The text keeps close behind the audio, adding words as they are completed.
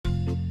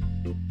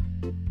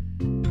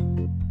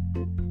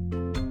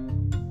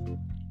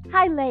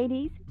Hi,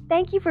 ladies.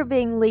 Thank you for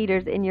being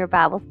leaders in your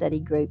Bible study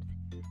groups.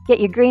 Get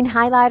your green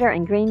highlighter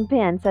and green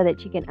pen so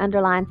that you can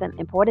underline some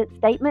important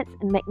statements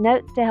and make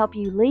notes to help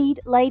you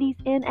lead ladies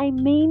in a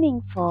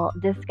meaningful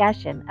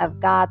discussion of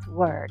God's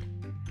Word.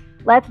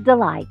 Let's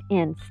delight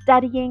in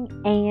studying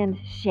and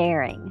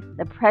sharing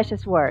the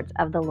precious words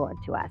of the Lord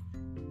to us.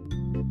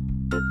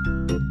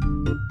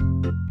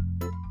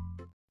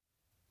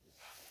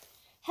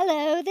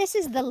 Hello, this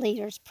is the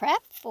Leaders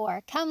Prep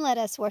for Come Let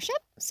Us Worship,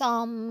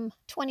 Psalm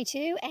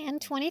 22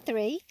 and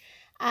 23.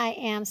 I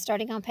am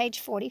starting on page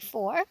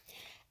 44.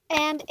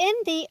 And in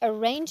the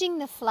Arranging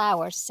the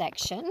Flowers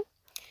section,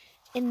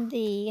 in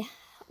the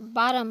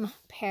bottom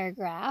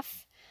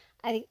paragraph,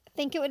 I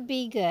think it would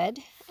be good,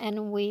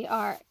 and we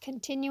are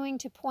continuing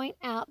to point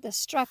out the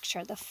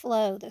structure, the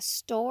flow, the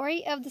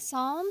story of the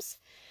Psalms.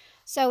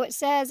 So it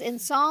says in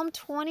Psalm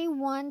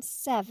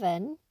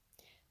 21:7,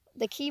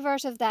 the key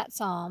verse of that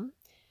psalm,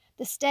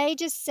 the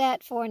stage is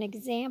set for an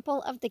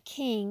example of the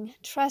king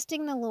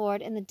trusting the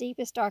Lord in the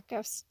deepest,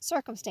 darkest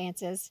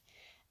circumstances,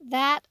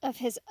 that of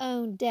his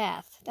own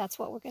death. That's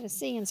what we're going to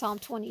see in Psalm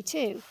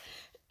 22,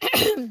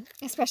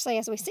 especially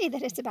as we see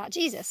that it's about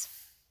Jesus.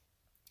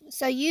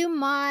 So you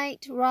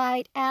might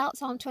write out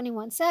Psalm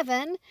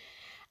 21:7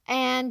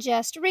 and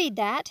just read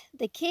that.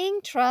 The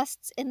king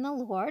trusts in the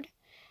Lord,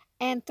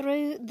 and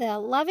through the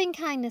loving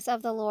kindness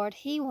of the Lord,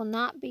 he will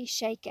not be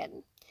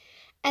shaken.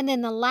 And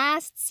then the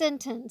last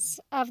sentence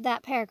of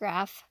that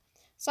paragraph,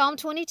 Psalm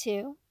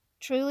 22,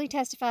 truly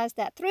testifies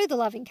that through the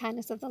loving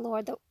kindness of the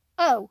Lord,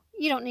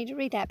 you don't need to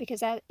read that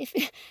because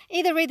if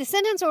either read the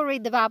sentence or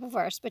read the Bible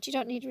verse, but you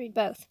don't need to read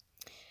both.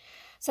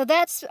 So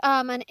that's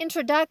an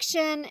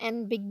introduction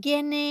and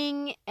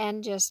beginning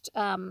and just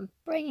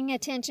bringing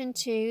attention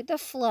to the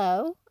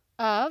flow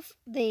of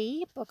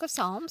the book of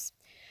Psalms.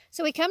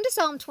 So we come to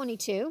Psalm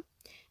 22.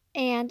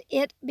 And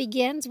it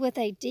begins with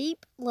a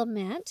deep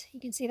lament.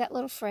 You can see that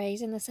little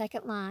phrase in the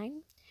second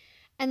line.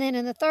 And then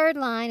in the third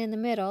line in the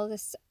middle,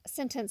 this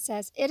sentence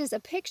says, it is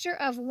a picture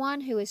of one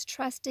who is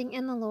trusting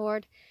in the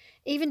Lord,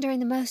 even during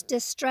the most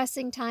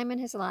distressing time in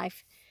his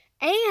life.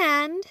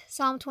 And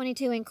Psalm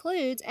 22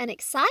 includes an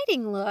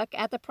exciting look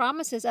at the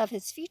promises of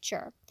his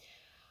future.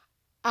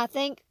 I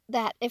think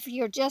that if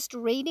you're just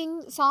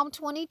reading Psalm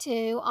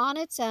 22 on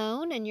its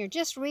own and you're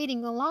just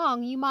reading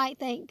along, you might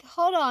think,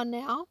 hold on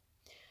now.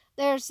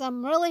 There's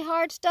some really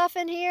hard stuff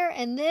in here,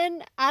 and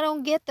then I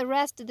don't get the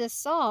rest of this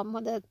psalm.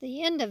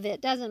 The end of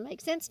it doesn't make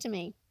sense to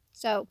me.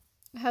 So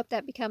I hope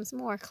that becomes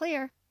more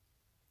clear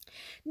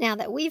now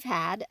that we've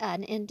had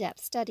an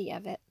in-depth study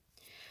of it.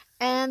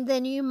 And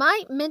then you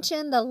might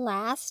mention the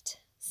last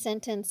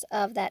sentence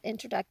of that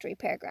introductory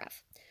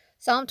paragraph.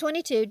 Psalm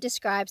 22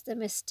 describes the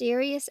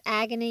mysterious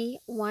agony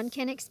one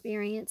can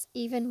experience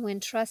even when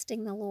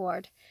trusting the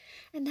Lord.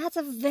 And that's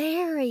a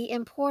very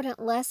important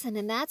lesson,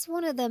 and that's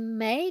one of the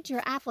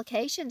major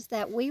applications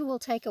that we will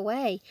take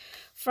away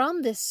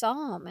from this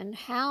psalm and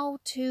how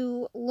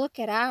to look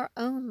at our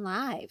own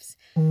lives.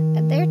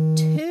 And there are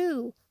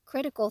two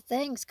critical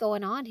things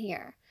going on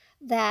here,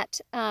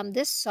 that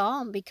this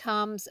psalm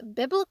becomes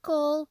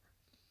biblical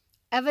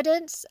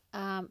evidence,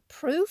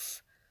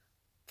 proof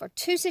for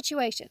two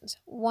situations.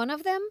 One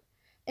of them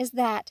is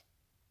that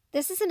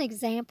this is an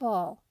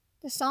example.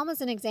 The psalm is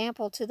an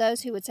example to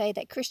those who would say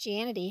that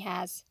Christianity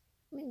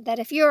that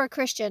if you're a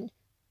Christian,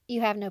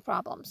 you have no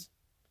problems.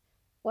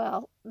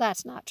 Well,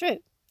 that's not true.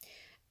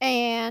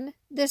 And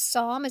this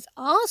psalm is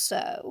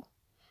also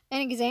an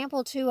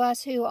example to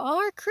us who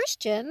are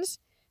Christians,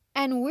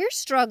 and we're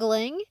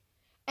struggling,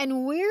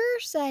 and we're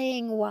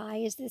saying, why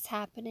is this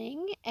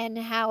happening? And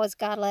how is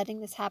God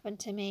letting this happen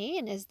to me?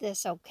 And is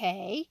this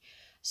okay?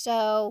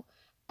 So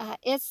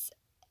it's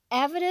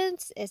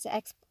evidence, it's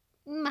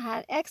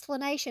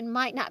explanation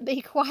might not be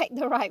quite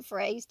the right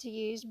phrase to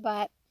use,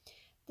 but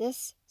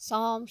this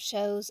psalm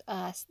shows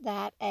us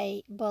that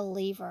a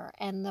believer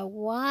and the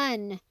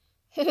one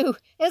who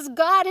is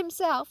God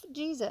himself,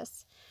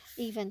 Jesus,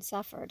 even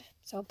suffered.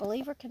 So a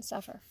believer can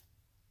suffer.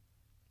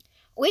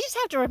 We just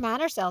have to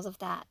remind ourselves of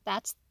that.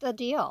 That's the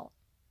deal.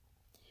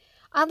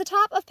 On the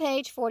top of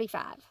page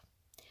 45,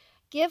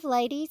 give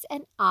ladies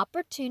an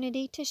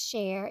opportunity to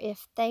share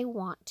if they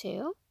want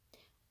to,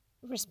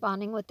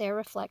 responding with their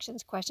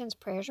reflections, questions,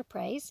 prayers, or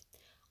praise.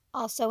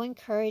 Also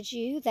encourage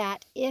you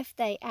that if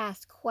they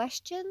ask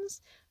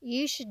questions,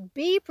 you should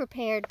be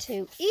prepared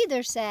to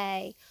either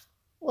say,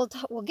 we'll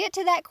get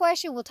to that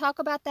question, we'll talk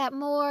about that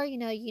more,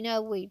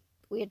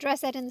 we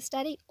address that in the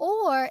study,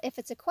 or if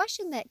it's a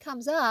question that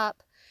comes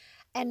up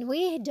and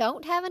we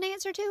don't have an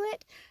answer to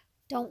it,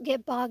 don't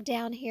get bogged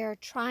down here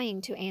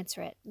trying to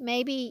answer it.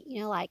 Maybe,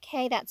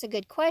 hey, that's a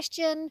good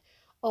question,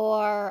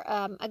 or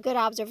a good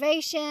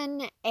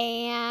observation,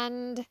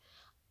 and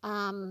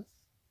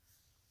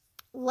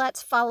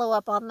let's follow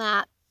up on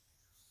that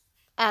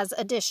as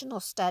additional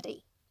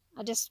study.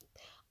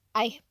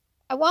 I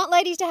want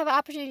ladies to have an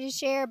opportunity to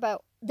share,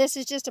 but this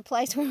is just a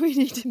place where we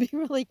need to be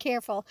really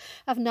careful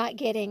of not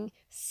getting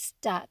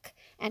stuck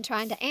and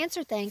trying to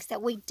answer things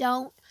that we're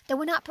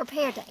not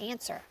prepared to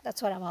answer.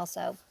 That's what I'm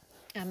also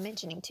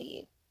mentioning to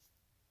you.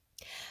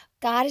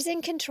 God is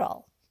in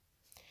control.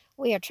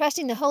 We are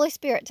trusting the Holy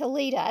Spirit to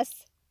lead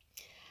us.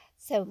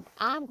 So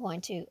I'm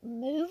going to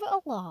move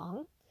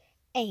along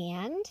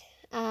and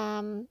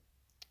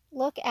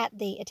look at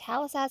the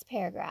italicized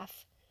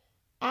paragraph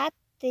at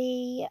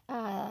the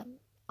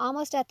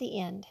almost at the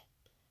end.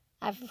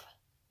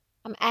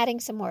 I'm adding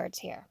some words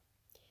here.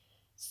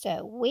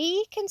 So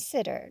we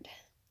considered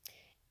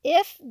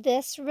if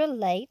this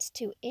relates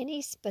to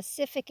any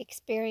specific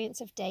experience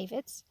of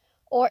David's,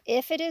 or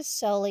if it is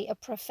solely a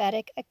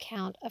prophetic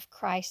account of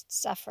Christ's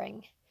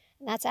suffering.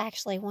 And that's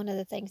actually one of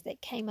the things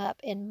that came up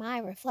in my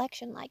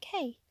reflection, like,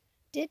 hey,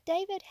 did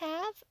David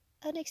have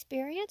an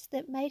experience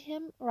that made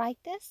him write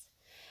this?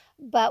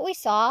 But we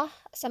saw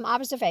some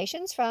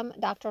observations from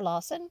Dr.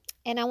 Lawson,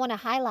 and I want to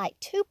highlight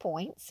 2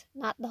 points,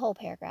 not the whole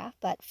paragraph.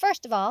 But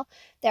first of all,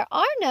 there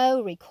are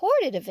no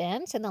recorded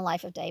events in the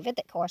life of David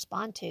that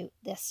correspond to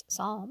this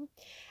psalm.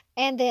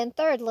 And then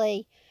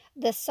thirdly,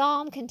 the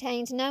psalm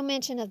contains no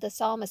mention of the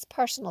psalmist's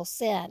personal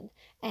sin,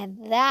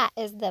 and that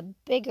is the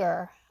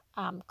bigger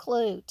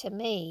clue to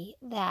me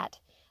that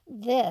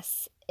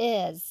this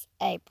is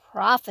a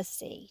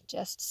prophecy,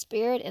 just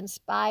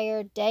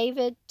Spirit-inspired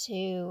David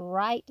to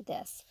write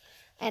this.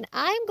 And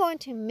I'm going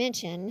to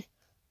mention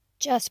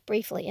just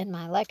briefly in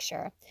my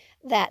lecture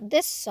that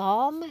this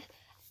psalm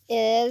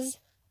is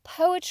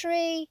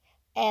poetry,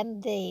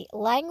 and the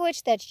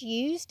language that's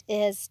used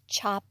is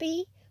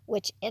choppy,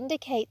 which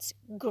indicates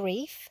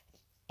grief,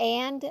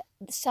 and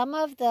some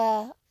of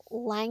the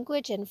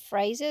language and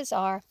phrases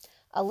are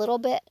a little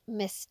bit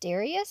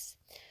mysterious.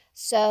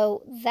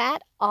 So that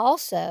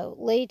also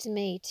leads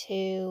me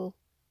to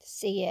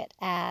see it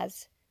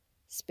as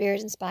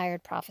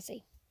Spirit-inspired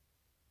prophecy.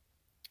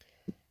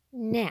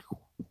 Now,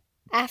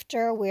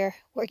 after we're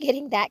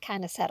getting that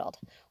kind of settled,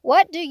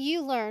 what do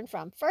you learn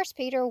from 1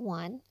 Peter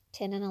 1,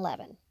 10 and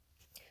 11?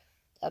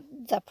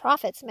 The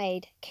prophets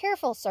made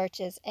careful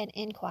searches and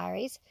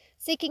inquiries,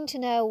 seeking to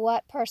know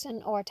what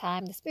person or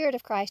time the Spirit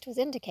of Christ was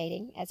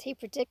indicating as he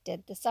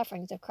predicted the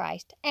sufferings of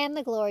Christ and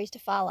the glories to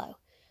follow.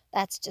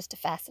 That's just a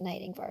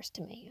fascinating verse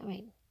to me. I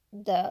mean,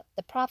 the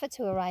prophets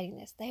who are writing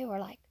this, they were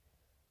like,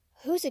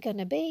 who's it going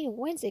to be?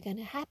 When's it going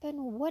to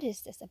happen? What is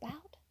this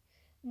about?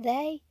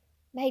 They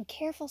made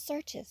careful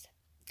searches.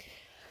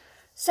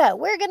 So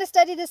we're going to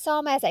study this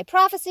psalm as a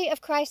prophecy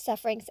of Christ's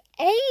sufferings,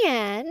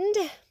 and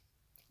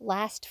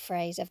last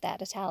phrase of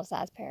that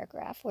italicized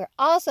paragraph, we're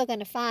also going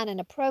to find an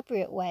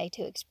appropriate way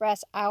to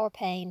express our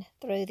pain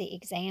through the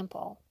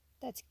example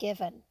that's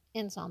given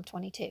in Psalm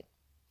 22.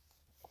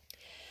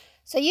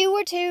 So you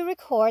were to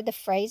record the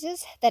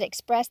phrases that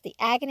express the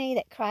agony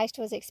that Christ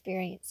was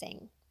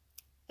experiencing,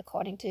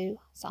 according to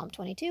Psalm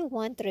 22,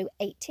 1 through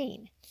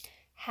 18.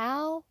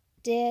 How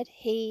did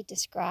he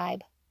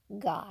describe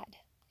God?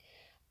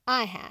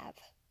 I have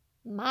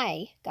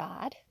my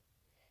God,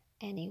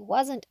 and he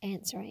wasn't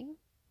answering.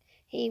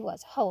 He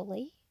was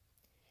holy.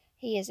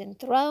 He is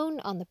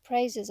enthroned on the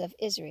praises of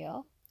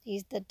Israel.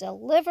 He's the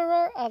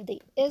deliverer of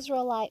the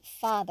Israelite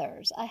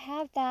fathers. I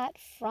have that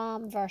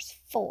from verse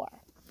 4.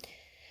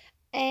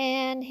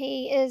 And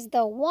he is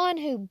the one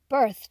who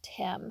birthed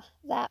him.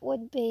 That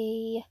would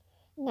be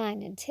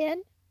 9 and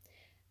 10.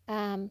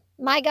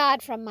 My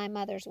God from my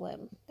mother's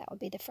womb. That would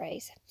be the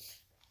phrase.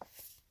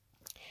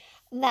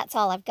 And that's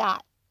all I've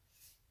got.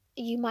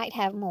 You might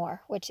have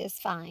more, which is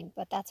fine,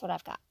 but that's what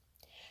I've got.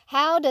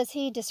 How does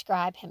he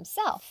describe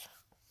himself?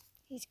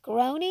 He's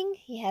groaning.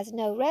 He has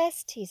no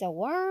rest. He's a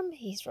worm.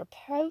 He's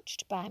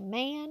reproached by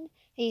man.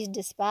 He's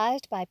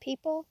despised by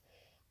people.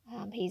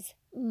 He's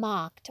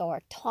mocked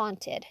or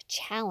taunted,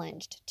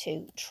 challenged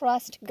to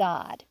trust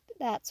God.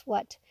 That's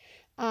what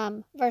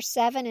verse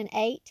 7 and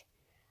 8.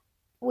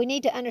 We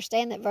need to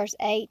understand that verse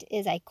 8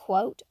 is a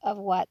quote of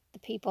what the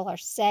people are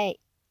saying,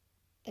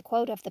 the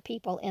quote of the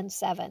people in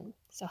 7.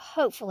 So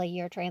hopefully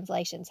your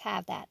translations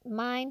have that.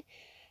 Mine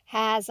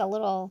has a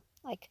little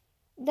like,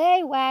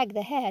 they wag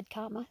the head,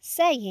 comma,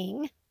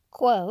 saying,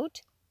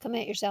 quote,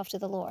 commit yourself to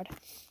the Lord.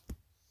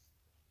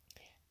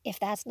 If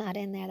that's not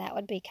in there, that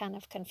would be kind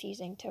of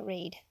confusing to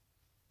read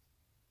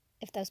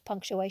if those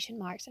punctuation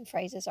marks and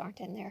phrases aren't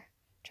in their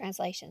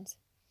translations.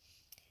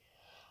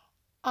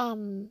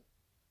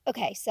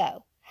 Okay,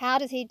 so how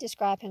does he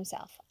describe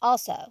himself?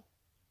 Also,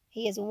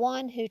 he is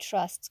one who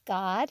trusts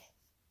God.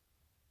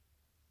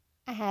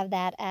 I have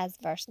that as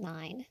verse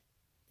 9.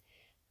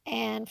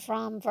 And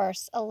from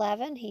verse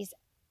 11, he's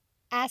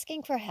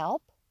asking for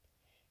help.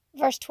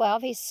 Verse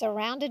 12, he's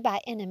surrounded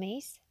by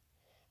enemies.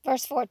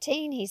 Verse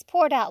 14, he's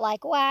poured out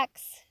like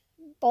wax.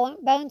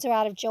 Bones are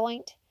out of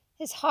joint.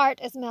 His heart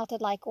is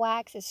melted like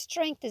wax. His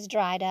strength is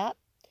dried up.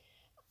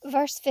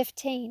 Verse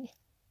 15,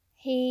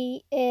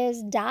 he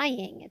is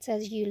dying. It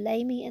says, you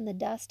lay me in the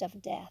dust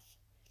of death.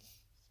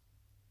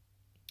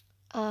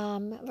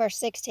 Verse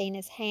 16,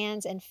 his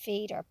hands and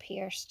feet are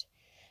pierced.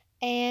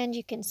 And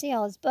you can see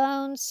all his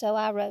bones, so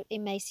I wrote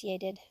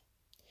emaciated.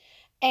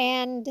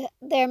 And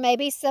there may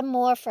be some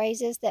more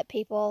phrases that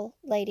people,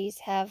 ladies,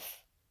 have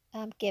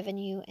given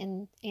you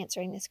in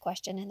answering this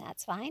question, and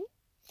that's fine.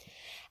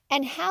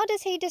 And how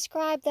does he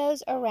describe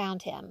those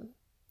around him?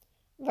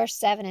 Verse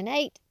 7 and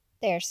 8,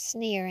 they're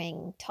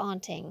sneering,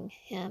 taunting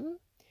him.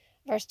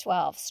 Verse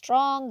 12,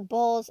 strong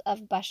bulls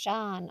of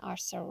Bashan are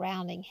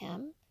surrounding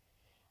him.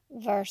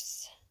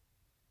 Verse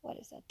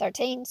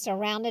 13,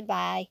 surrounded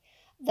by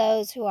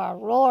those who are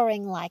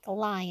roaring like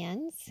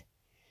lions.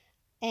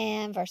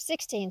 And verse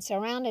 16,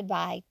 surrounded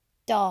by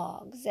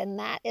dogs. And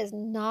that is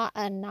not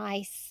a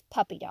nice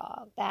puppy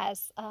dog.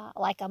 That's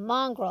like a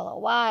mongrel, a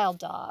wild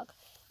dog.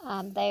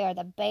 They are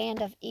the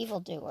band of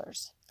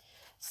evildoers.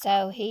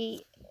 So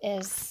he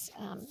is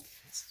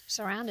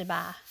surrounded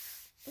by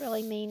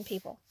really mean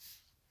people.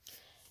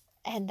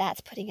 And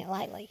that's putting it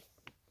lightly.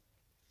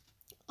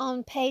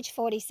 On page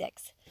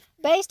 46,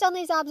 based on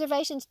these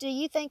observations, do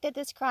you think that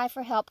this cry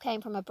for help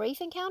came from a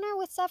brief encounter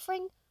with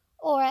suffering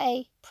or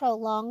a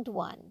prolonged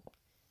one?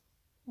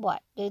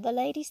 What do the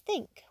ladies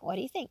think? What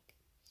do you think?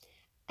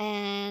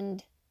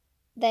 And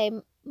they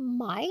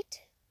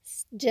might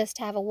just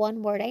have a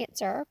one-word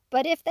answer,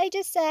 but if they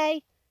just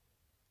say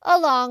a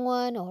long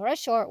one or a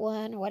short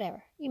one or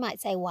whatever, you might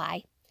say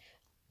why.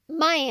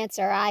 My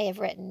answer I have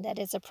written that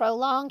it's a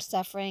prolonged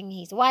suffering.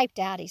 He's wiped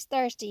out, he's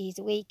thirsty, he's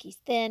weak, he's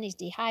thin, he's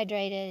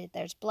dehydrated,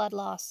 there's blood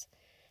loss.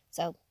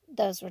 So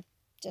those were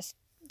just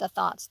the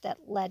thoughts that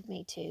led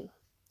me to,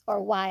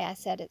 or why I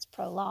said it's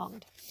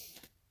prolonged.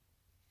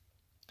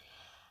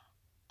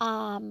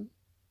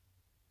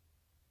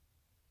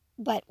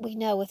 But we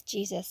know with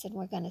Jesus, and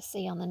we're going to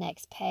see on the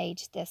next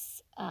page,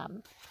 this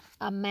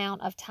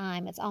amount of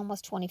time, it's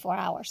almost 24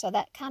 hours. So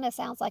that kind of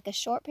sounds like a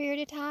short period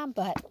of time,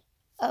 but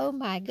oh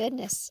my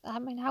goodness. I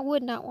mean, I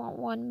would not want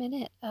 1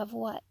 minute of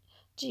what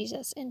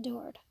Jesus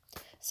endured.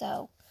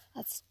 So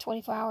that's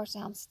 24 hours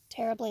sounds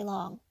terribly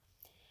long.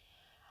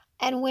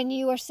 And when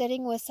you are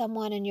sitting with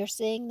someone and you're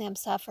seeing them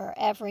suffer,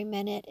 every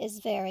minute is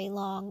very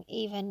long,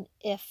 even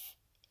if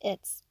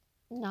it's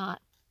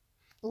not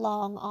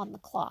long on the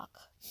clock.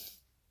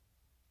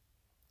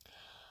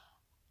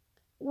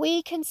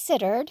 We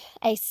considered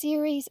a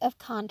series of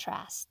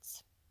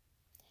contrasts.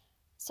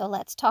 So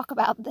let's talk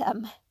about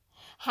them.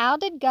 How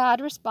did God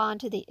respond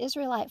to the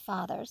Israelite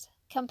fathers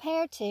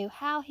compared to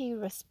how he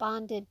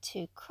responded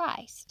to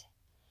Christ?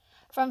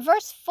 From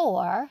verse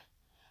 4,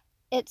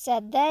 it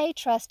said they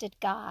trusted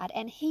God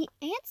and he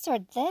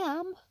answered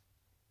them.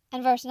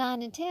 And verse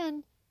 9 and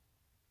 10,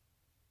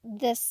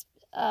 this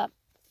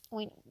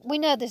we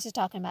know this is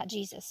talking about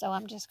Jesus, so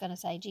I'm just going to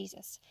say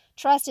Jesus.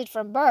 Trusted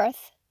from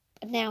birth,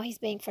 but now he's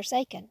being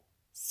forsaken.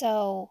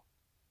 So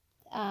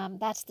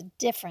that's the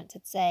difference.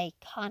 It's a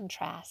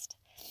contrast.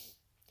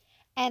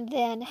 And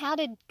then how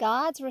did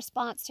God's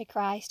response to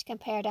Christ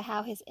compare to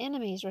how his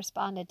enemies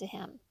responded to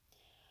him?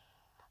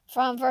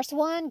 From verse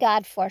 1,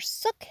 God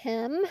forsook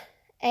him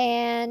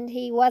and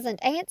he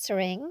wasn't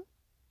answering,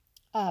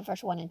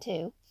 verse 1 and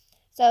 2.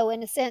 So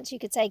in a sense, you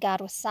could say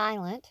God was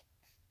silent.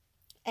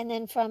 And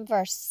then from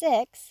verse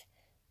 6,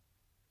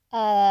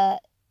 the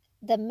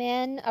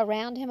men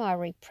around him are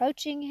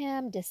reproaching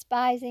him,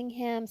 despising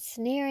him,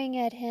 sneering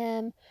at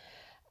him,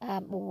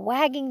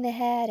 wagging the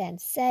head and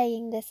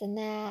saying this and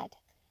that.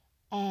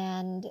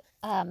 And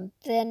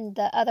then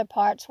the other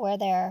parts where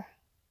they're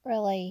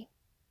really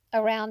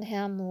around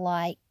him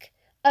like,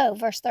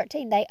 verse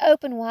 13, they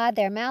open wide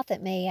their mouth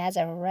at me as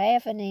a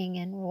ravening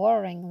and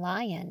roaring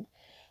lion.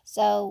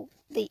 So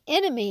the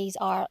enemies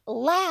are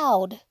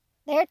loud.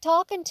 They're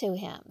talking to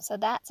him. So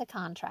that's a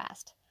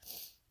contrast.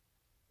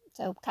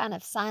 So kind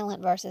of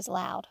silent versus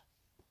loud.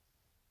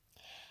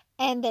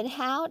 And then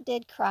how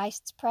did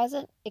Christ's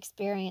present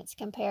experience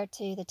compare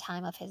to the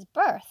time of his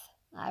birth?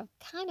 I've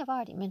kind of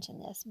already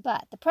mentioned this,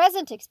 but the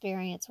present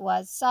experience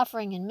was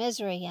suffering and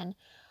misery and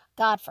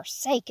God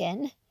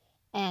forsaken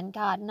and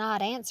God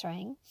not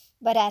answering.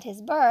 But at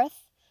his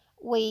birth,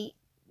 we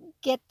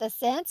get the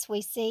sense,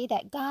 we see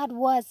that God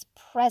was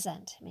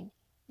present. I mean,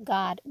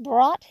 God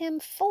brought him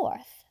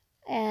forth.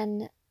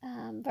 And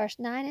verse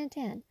 9 and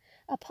 10,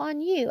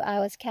 upon you I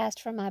was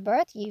cast from my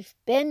birth. You've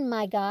been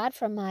my God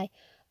from my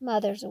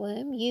mother's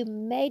womb. You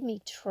made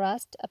me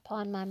trust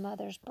upon my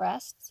mother's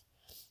breasts.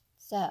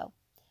 So,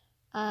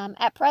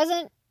 at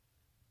present,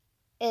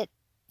 it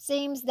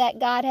seems that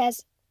God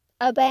has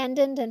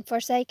abandoned and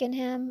forsaken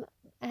him,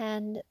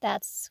 and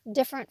that's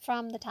different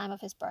from the time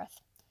of his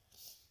birth.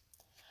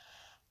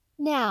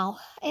 Now,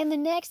 in the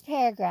next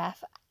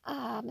paragraph,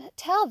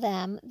 tell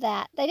them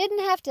that they didn't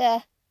have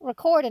to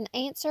record an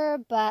answer,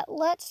 but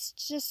let's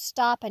just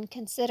stop and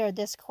consider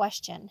this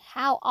question.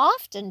 How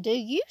often do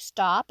you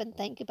stop and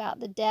think about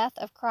the death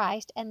of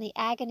Christ and the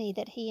agony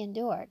that he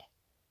endured?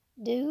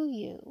 Do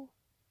you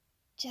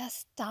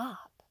just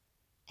stop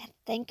and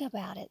think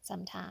about it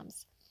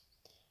sometimes?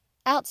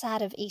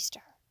 Outside of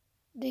Easter,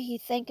 do you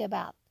think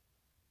about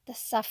the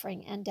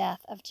suffering and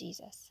death of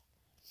Jesus?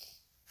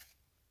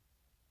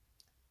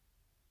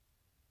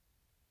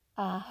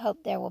 I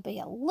hope there will be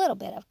a little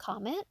bit of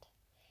comment.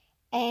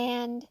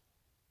 And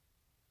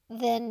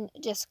then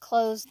just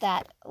close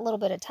that little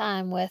bit of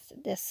time with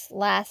this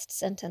last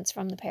sentence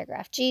from the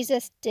paragraph.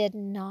 Jesus did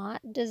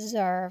not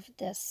deserve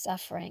this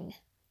suffering.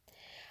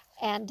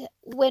 And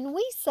when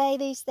we say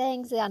these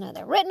things, I know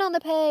they're written on the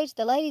page,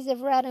 the ladies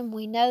have read them,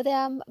 we know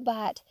them,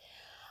 but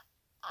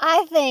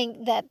I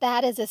think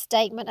that is a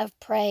statement of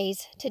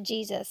praise to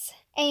Jesus.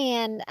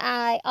 And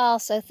I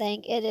also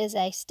think it is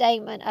a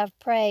statement of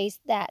praise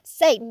that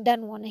Satan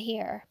doesn't want to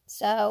hear.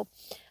 So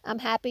I'm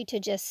happy to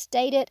just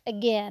state it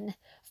again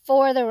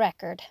for the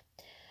record,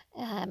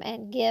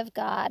 and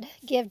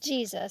give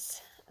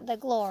Jesus the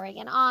glory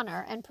and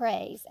honor and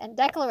praise and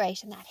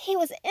declaration that he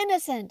was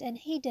innocent and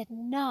he did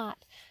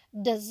not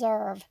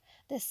deserve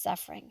this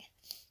suffering,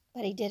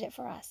 but he did it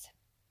for us.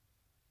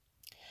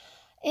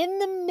 In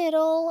the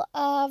middle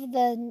of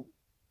the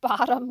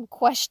bottom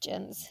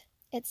questions,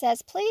 it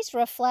says, please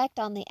reflect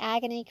on the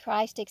agony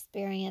Christ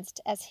experienced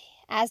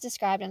as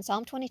described in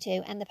Psalm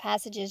 22 and the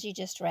passages you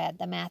just read,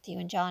 the Matthew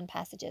and John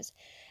passages,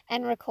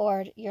 and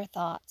record your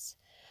thoughts.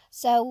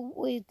 So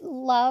we'd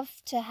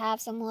love to have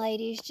some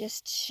ladies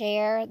just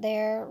share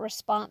their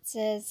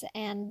responses,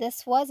 and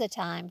this was a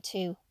time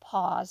to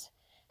pause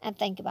and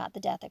think about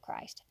the death of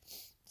Christ.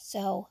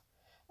 So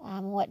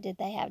what did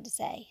they have to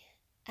say?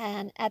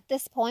 And at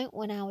this point,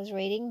 when I was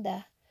reading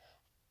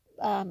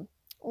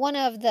one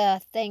of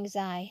the things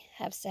I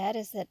have said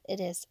is that it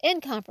is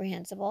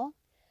incomprehensible,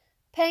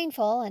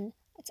 painful, and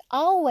it's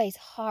always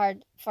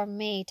hard for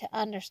me to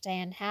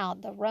understand how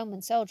the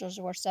Roman soldiers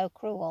were so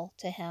cruel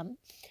to him,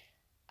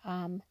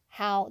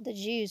 how the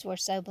Jews were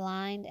so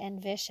blind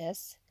and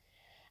vicious,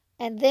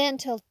 and then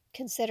to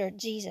consider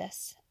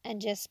Jesus and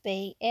just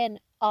be in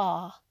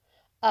awe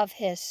of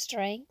his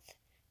strength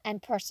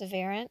and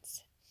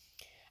perseverance.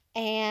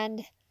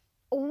 And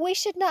we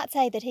should not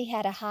say that he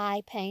had a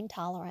high pain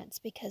tolerance,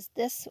 because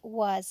this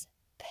was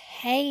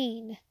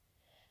pain.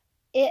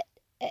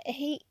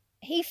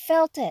 He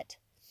felt it.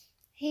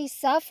 He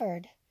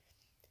suffered.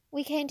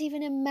 We can't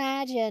even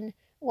imagine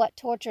what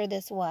torture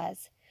this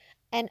was.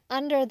 And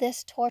under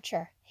this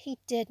torture, he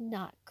did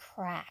not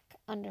crack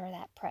under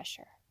that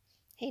pressure.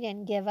 He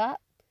didn't give up.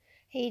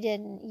 He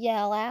didn't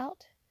yell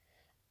out.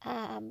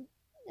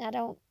 I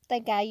don't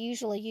think I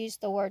usually use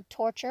the word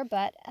torture,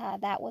 but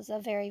that was a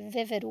very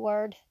vivid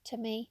word to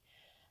me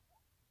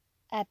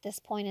at this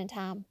point in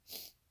time.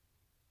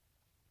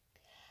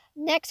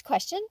 Next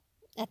question,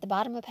 at the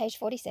bottom of page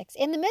 46.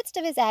 In the midst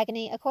of his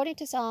agony, according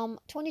to Psalm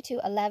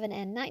 22:11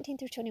 and 19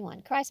 through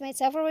 21, Christ made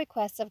several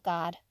requests of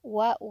God.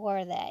 What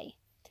were they?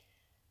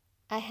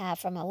 I have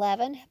from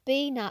 11,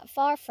 be not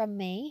far from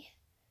me.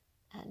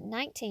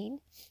 19,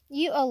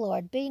 you, O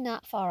Lord, be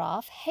not far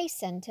off.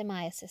 Hasten to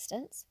my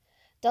assistance.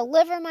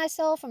 Deliver my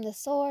soul from the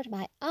sword,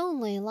 my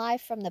only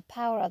life from the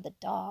power of the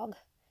dog.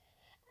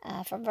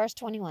 From verse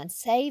 21,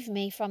 save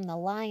me from the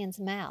lion's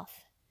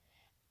mouth.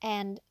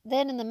 And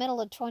then in the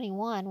middle of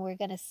 21, we're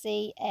going to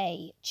see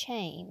a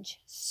change.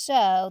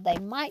 So they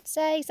might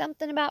say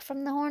something about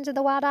from the horns of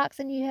the wild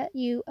oxen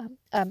you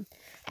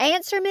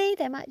answer me.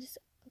 They might just,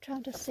 I'm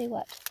trying to see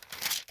what,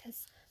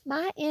 because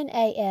my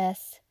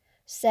NAS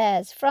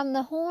says, from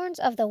the horns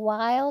of the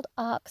wild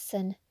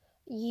oxen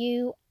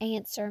you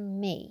answer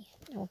me.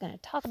 And we're going to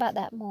talk about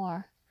that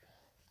more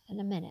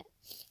in a minute.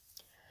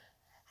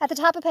 At the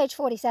top of page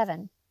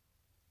 47,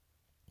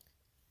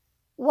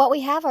 what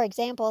we have are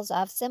examples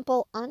of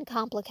simple,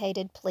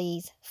 uncomplicated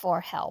pleas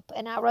for help.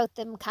 And I wrote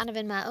them kind of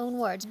in my own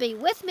words. Be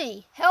with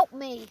me, help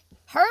me,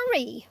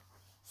 hurry,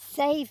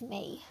 save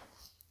me.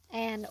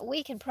 And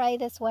we can pray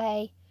this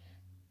way,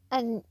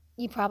 and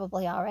you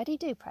probably already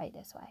do pray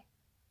this way.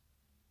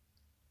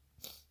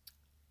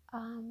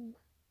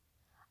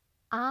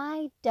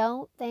 I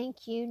don't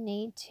think you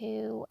need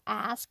to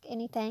ask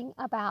anything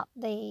about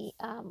the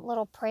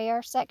little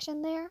prayer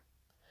section there.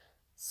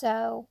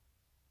 So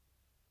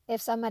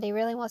if somebody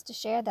really wants to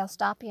share, they'll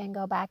stop you and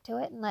go back to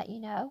it and let you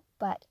know.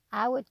 But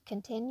I would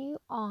continue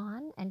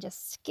on and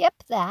just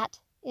skip that,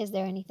 is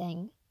there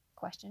anything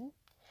question,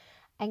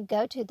 and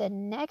go to the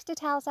next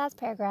italicized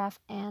paragraph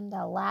and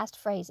the last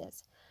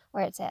phrases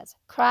where it says,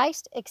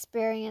 Christ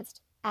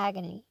experienced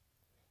agony.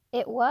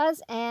 It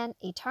was an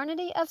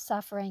eternity of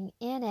suffering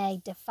in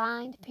a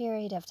defined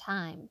period of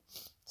time.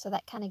 So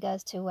that kind of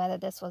goes to whether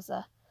this was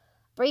a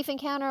brief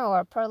encounter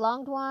or a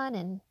prolonged one,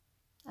 and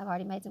I've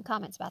already made some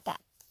comments about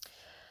that.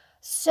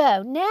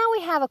 So now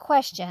we have a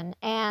question,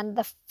 and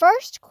the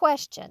first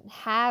question,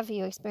 have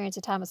you experienced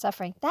a time of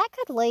suffering? That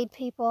could lead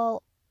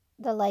people,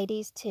 the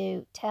ladies,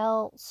 to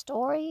tell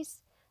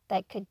stories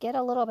that could get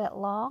a little bit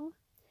long.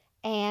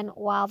 And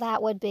while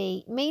that would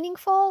be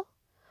meaningful,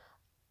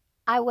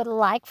 I would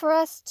like for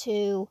us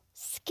to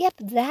skip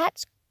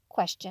that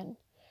question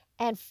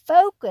and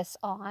focus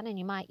on, and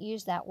you might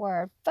use that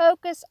word,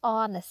 focus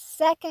on the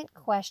second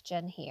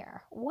question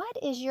here. What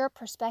is your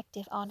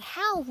perspective on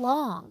how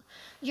long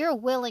you're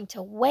willing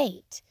to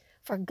wait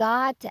for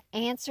God to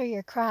answer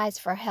your cries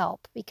for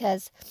help?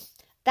 Because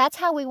that's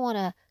how we want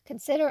to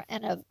consider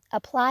and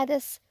apply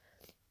this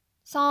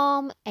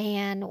psalm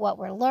and what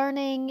we're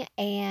learning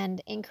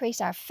and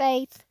increase our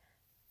faith,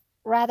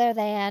 rather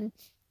than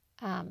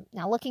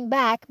now looking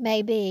back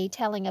may be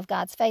telling of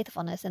God's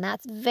faithfulness, and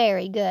that's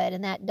very good,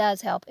 and that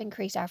does help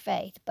increase our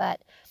faith. But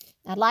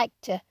I'd like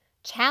to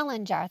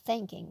challenge our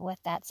thinking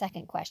with that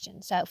second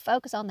question. So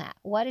focus on that.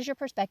 What is your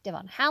perspective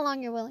on how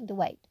long you're willing to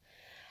wait?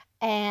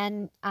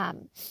 And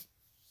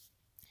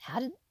how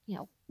to,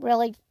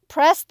 really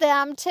press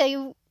them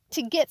to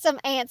get some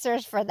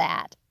answers for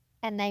that.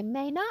 And they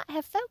may not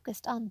have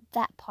focused on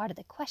that part of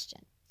the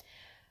question.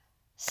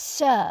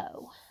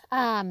 So,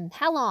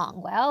 how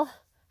long? Well,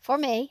 for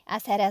me, I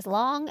said as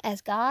long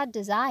as God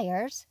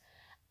desires,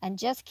 and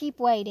just keep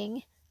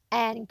waiting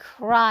and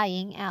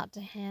crying out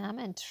to Him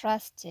and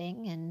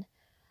trusting and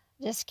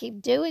just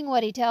keep doing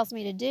what He tells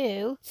me to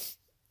do.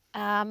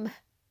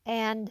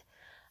 And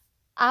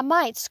I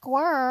might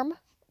squirm,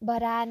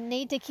 but I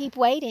need to keep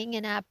waiting,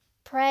 and I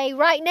pray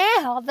right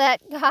now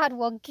that God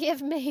will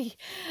give me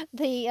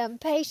the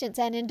patience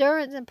and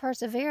endurance and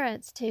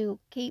perseverance to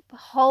keep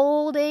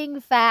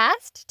holding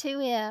fast to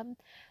Him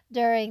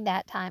during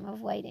that time of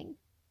waiting.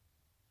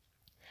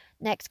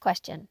 Next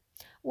question.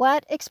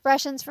 What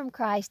expressions from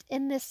Christ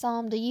in this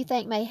psalm do you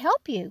think may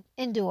help you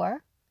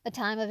endure a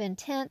time of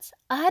intense,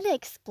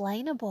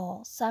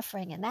 unexplainable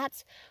suffering? And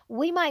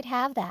we might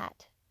have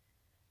that.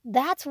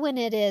 That's when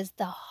it is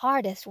the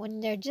hardest, when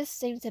there just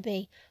seems to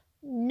be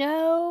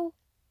no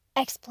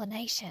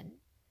explanation.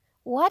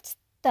 What's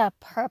the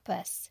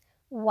purpose?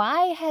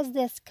 Why has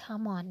this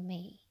come on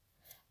me?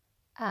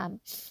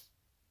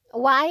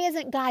 Why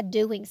isn't God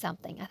doing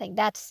something? I think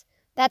that's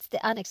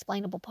the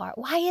unexplainable part.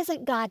 Why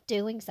isn't God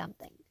doing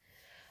something?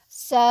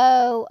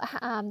 So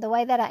the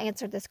way that I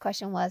answered this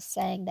question was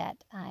saying that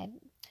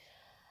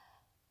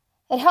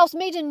it helps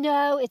me to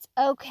know it's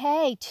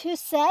okay to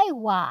say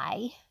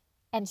why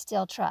and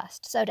still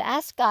trust. So to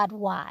ask God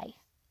why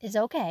is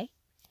okay.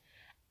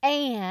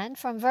 And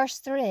from verse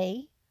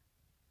 3,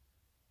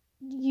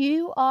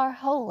 you are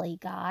holy,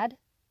 God.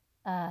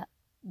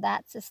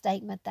 That's a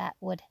statement that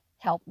would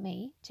help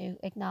me to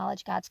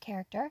acknowledge God's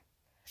character.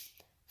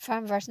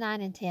 From verse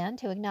 9 and 10,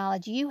 to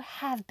acknowledge you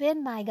have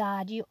been my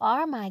God, you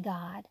are my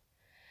God.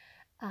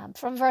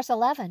 From verse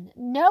 11,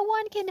 no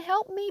one can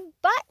help me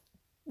but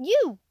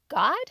you,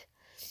 God.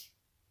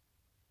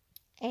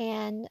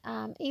 And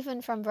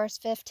even from verse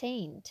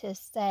 15, to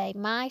say,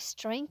 my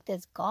strength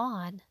is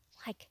gone.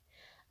 Like,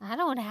 I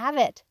don't have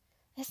it.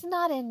 It's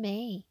not in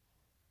me.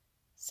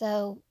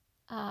 So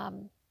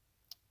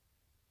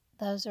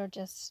those are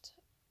just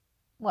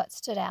what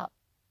stood out.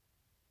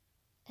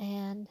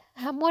 And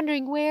I'm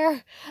wondering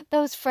where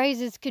those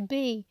phrases could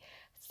be.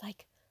 It's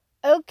like,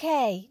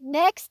 okay,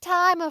 next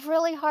time of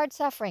really hard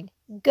suffering,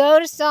 go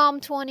to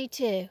Psalm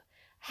 22.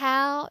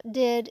 How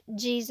did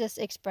Jesus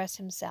express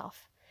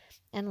himself?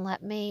 And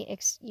let me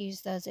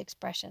use those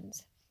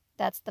expressions.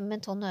 That's the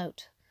mental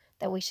note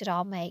that we should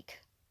all make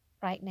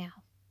right now.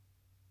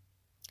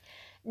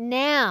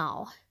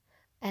 Now,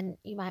 and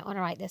you might want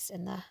to write this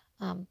in the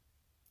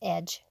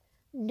edge,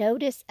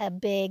 notice a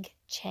big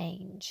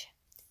change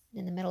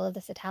in the middle of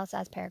this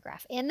italicized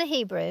paragraph. In the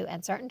Hebrew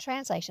and certain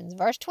translations,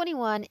 verse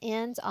 21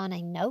 ends on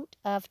a note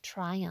of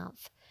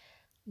triumph.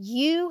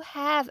 You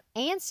have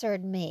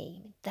answered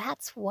me.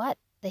 That's what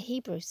the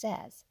Hebrew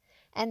says.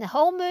 And the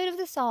whole mood of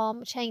the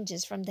psalm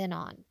changes from then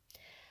on.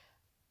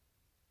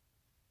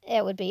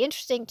 It would be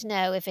interesting to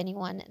know if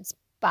anyone's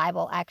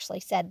Bible actually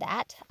said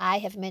that. I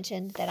have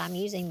mentioned that I'm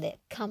using the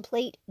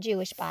Complete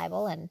Jewish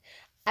Bible, and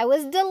I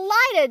was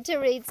delighted to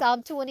read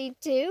Psalm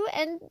 22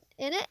 and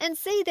in it and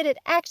see that it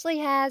actually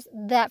has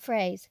that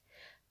phrase.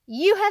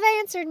 You have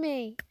answered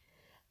me.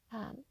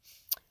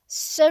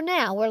 So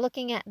now we're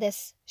looking at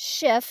this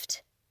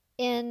shift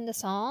in the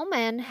psalm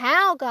and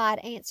how God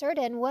answered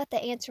and what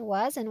the answer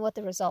was and what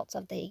the results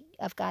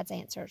of God's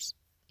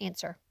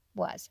answer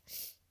was.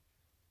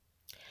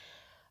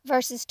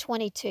 Verses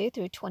 22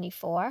 through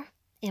 24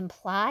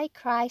 imply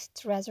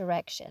Christ's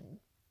resurrection.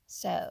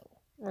 So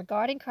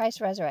regarding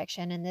Christ's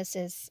resurrection, and this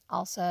is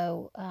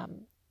also,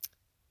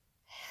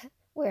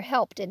 we're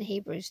helped in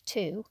Hebrews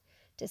 2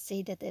 to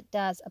see that it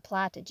does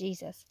apply to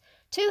Jesus.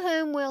 To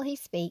whom will he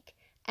speak,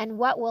 and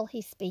what will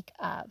he speak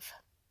of?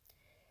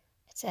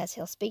 It says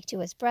he'll speak to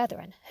his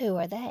brethren. Who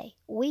are they?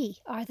 We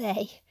are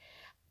they,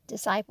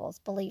 disciples,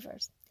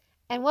 believers.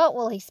 And what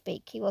will he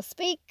speak? He will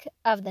speak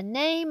of the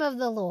name of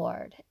the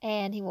Lord,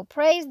 and he will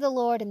praise the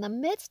Lord in the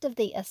midst of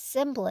the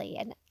assembly.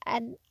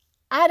 And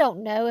I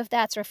don't know if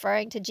that's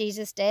referring to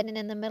Jesus standing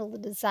in the middle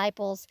of the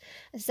disciples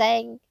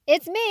saying,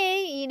 it's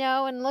me,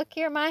 and look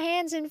here, my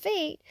hands and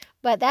feet.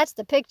 But that's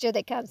the picture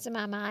that comes to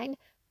my mind,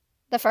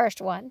 the first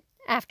one,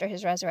 after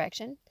his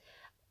resurrection.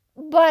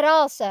 But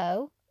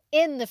also,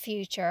 in the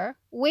future,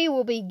 we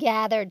will be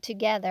gathered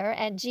together,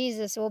 and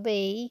Jesus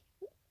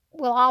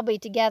we'll all be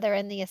together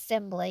in the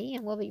assembly,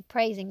 and we'll be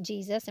praising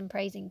Jesus and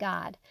praising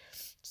God.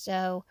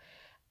 So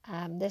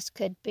this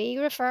could be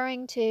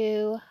referring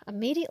to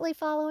immediately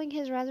following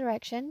his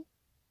resurrection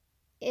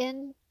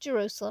in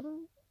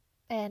Jerusalem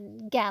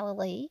and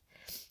Galilee,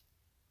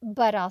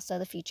 but also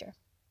the future.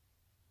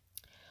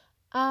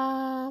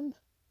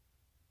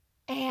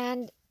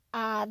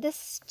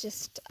 This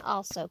just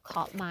also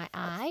caught my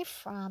eye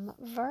from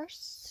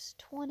verse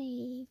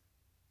 20.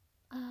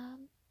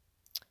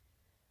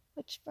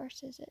 Which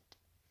verse is it?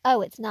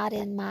 Oh, it's not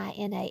in my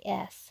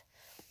NAS.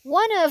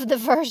 One of the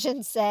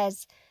versions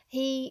says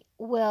he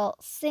will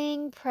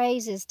sing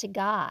praises to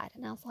God.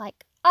 And I was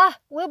like,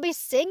 we'll be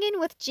singing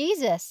with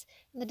Jesus.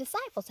 And the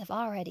disciples have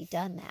already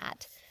done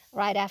that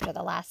right after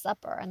the Last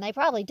Supper, and they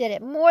probably did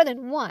it more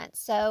than once.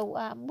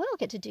 So we'll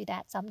get to do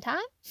that sometime.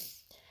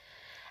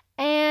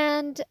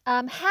 And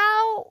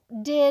how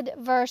did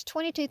verse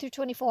 22 through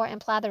 24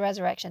 imply the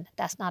resurrection?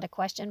 That's not a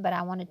question, but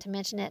I wanted to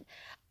mention it.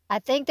 I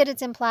think that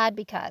it's implied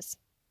because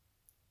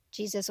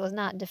Jesus was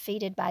not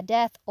defeated by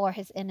death or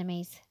his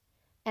enemies.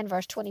 And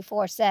verse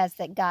 24 says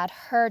that God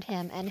heard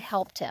him and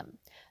helped him.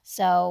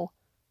 So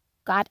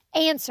God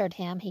answered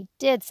him. He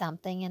did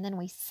something. And then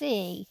we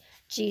see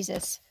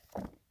Jesus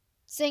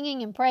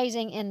singing and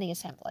praising in the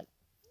assembly.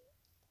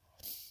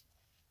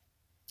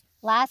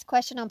 Last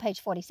question on page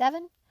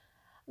 47.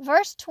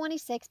 Verse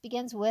 26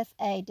 begins with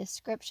a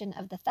description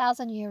of the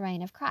 1,000-year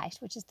reign of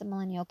Christ, which is the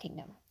millennial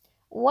kingdom.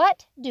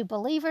 What do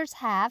believers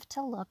have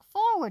to look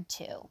forward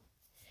to?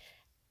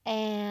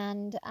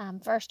 And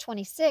verse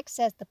 26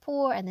 says the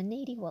poor and the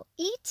needy will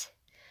eat.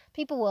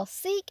 People will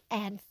seek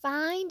and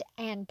find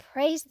and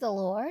praise the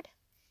Lord.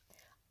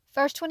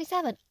 Verse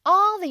 27,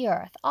 all the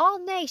earth,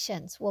 all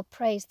nations will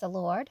praise the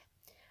Lord.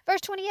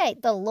 Verse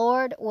 28, the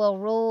Lord will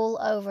rule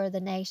over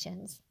the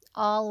nations.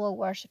 All will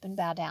worship and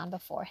bow down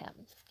before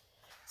him.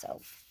 So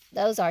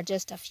those are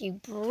just a few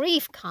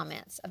brief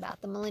comments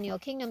about the millennial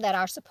kingdom that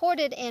are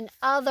supported in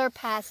other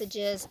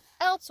passages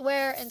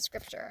elsewhere in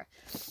Scripture.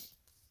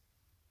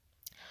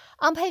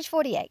 On page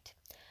 48,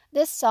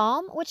 this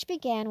psalm, which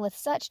began with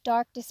such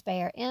dark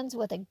despair, ends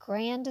with a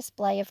grand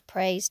display of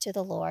praise to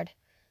the Lord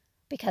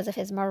because of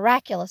his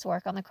miraculous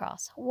work on the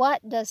cross.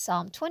 What does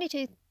Psalm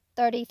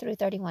 22:30 through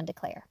 31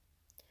 declare?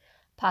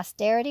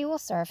 Posterity will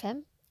serve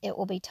him. It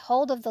will be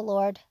told of the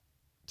Lord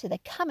to the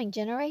coming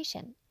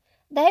generation.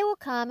 They will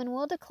come and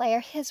will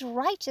declare his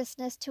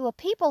righteousness to a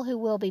people who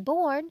will be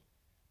born,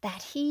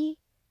 that he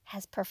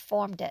has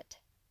performed it.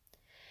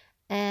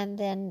 And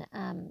then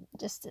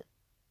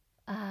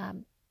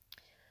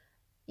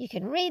you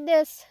can read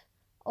this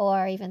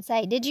or even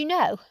say, did you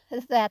know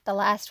that the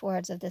last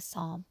words of this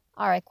psalm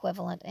are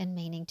equivalent in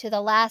meaning to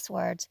the last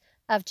words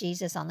of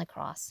Jesus on the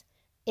cross?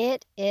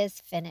 It is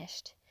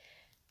finished.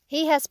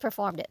 He has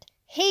performed it.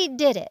 He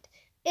did it.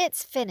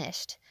 It's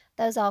finished.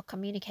 Those all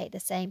communicate the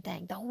same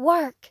thing. The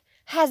work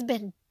has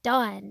been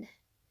done.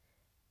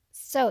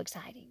 So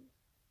exciting.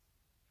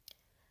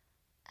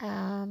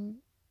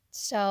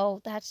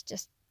 So that's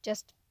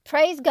just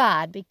praise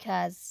God,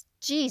 because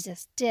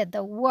Jesus did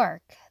the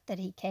work that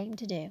he came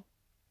to do.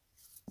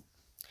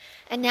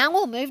 And now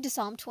we'll move to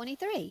Psalm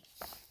 23.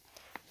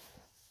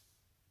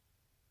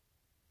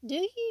 Do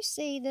you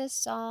see this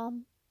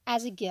psalm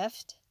as a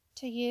gift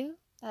to you?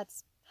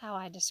 That's how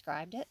I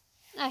described it.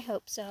 I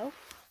hope so.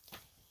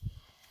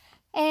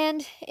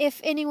 And if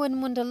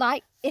anyone would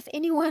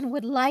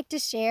like to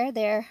share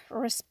their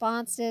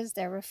responses,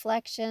 their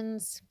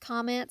reflections,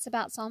 comments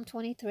about Psalm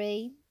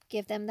 23,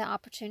 give them the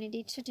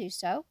opportunity to do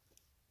so.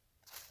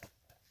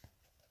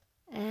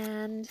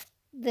 And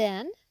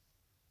then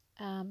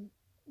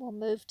we'll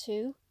move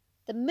to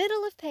the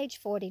middle of page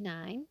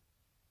 49.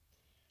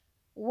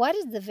 What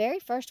is the very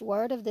first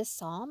word of this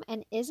psalm,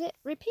 and is it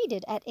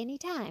repeated at any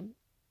time?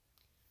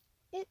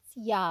 It's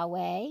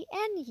Yahweh,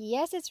 and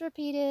yes, it's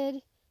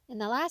repeated in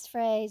the last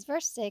phrase,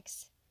 verse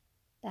 6,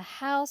 the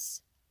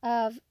house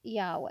of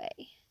Yahweh.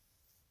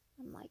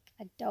 I'm like,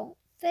 I don't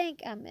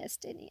think I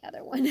missed any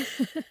other one.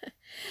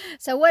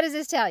 So what does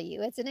this tell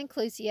you? It's an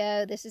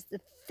inclusio. This is the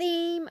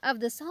theme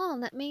of the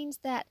psalm. That means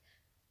that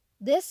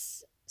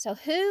so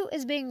who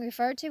is being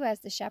referred to as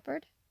the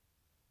shepherd?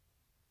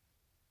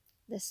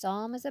 The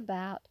psalm is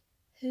about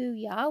who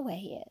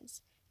Yahweh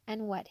is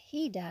and what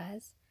he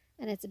does,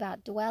 and it's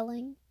about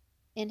dwelling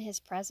in his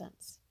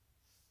presence.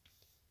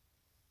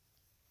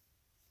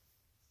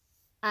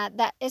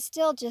 That is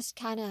still just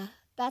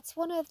that's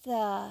one of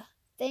the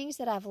things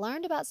that I've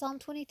learned about Psalm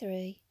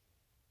 23,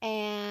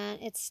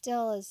 and it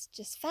still is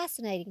just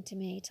fascinating to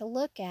me to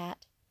look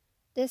at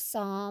this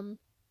psalm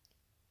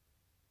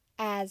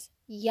as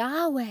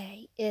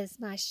Yahweh is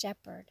my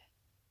shepherd.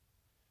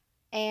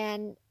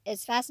 And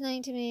it's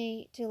fascinating to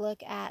me to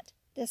look at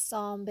this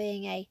psalm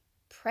being a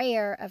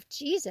prayer of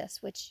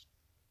Jesus, which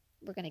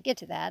we're going to get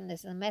to that, and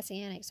this is a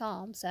messianic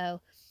psalm.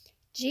 So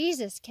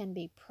Jesus can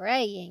be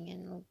praying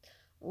and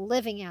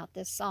living out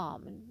this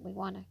psalm, and we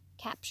want to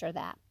capture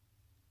that.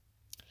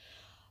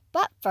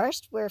 But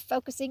first, we're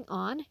focusing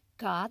on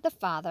God the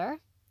Father,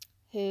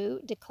 who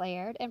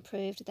declared and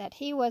proved that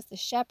he was the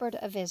shepherd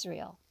of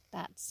Israel.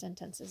 That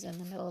sentence is in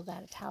the middle of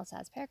that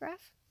italicized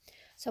paragraph.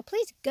 So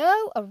please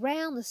go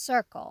around the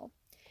circle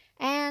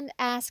and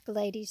ask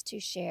ladies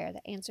to share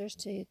the answers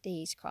to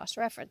these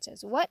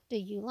cross-references. What do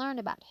you learn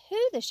about who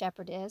the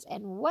shepherd is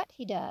and what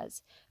he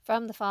does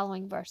from the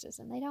following verses?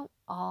 And they don't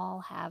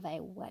all have a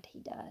what he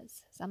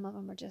does. Some of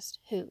them are just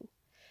who.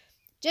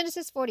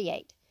 Genesis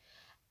 48.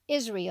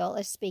 Israel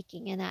is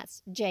speaking, and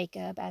that's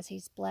Jacob as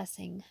he's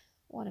blessing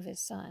one of his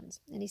sons.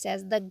 And he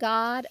says, the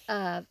God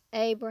of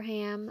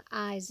Abraham,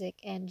 Isaac,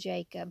 and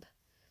Jacob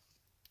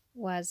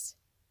was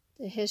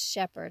his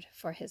shepherd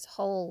for his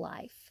whole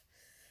life.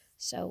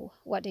 So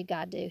what did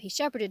God do? He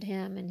shepherded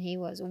him, and he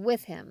was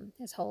with him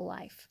his whole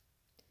life.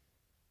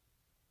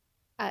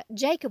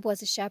 Jacob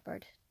was a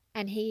shepherd,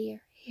 and here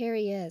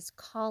he is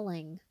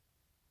calling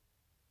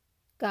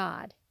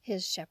God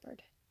his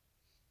shepherd.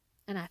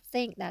 And I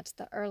think that's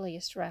the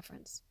earliest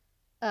reference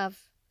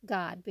of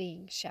God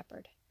being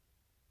shepherd.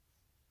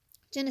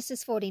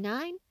 Genesis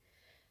 49,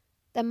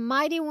 the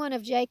mighty one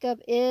of Jacob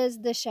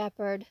is the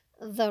shepherd,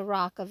 the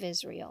rock of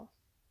Israel.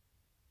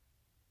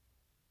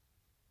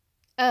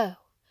 Oh,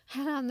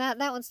 and that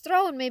one's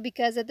throwing me,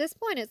 because at this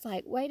point it's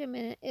like, wait a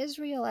minute,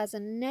 Israel as a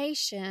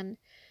nation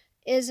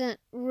isn't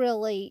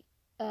really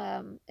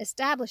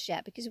established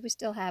yet, because we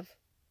still have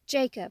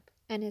Jacob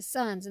and his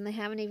sons, and they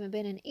haven't even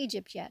been in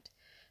Egypt yet.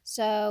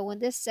 So when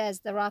this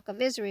says the rock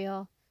of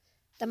Israel,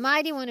 the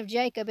mighty one of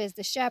Jacob is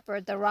the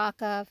shepherd, the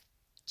rock of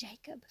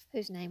Jacob,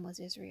 whose name was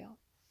Israel.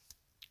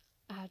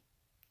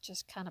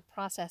 Just kind of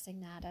processing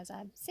that as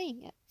I'm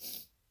seeing it.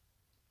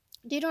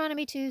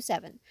 Deuteronomy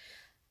 2:7.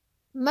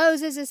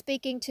 Moses is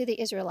speaking to the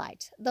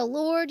Israelites. The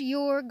Lord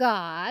your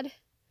God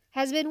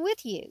has been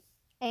with you,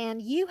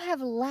 and you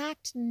have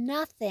lacked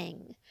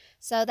nothing.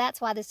 So that's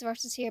why this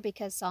verse is here,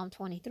 because Psalm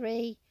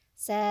 23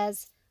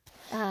 says,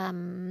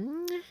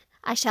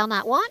 I shall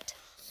not want.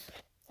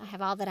 I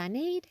have all that I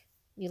need.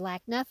 You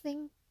lack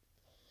nothing.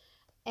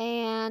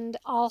 And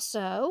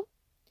also,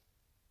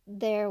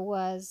 there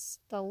was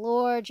the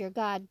Lord your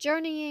God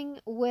journeying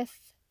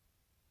with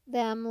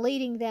them,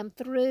 leading them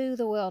through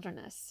the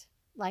wilderness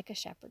like a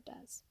shepherd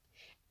does.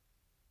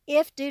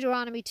 If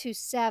Deuteronomy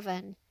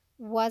 2:7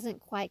 wasn't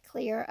quite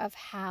clear of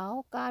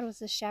how God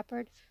was a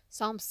shepherd,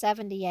 Psalm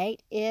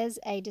 78 is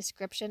a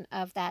description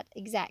of that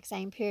exact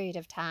same period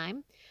of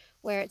time,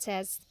 where it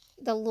says,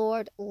 the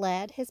Lord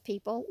led his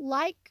people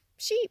like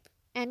sheep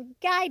and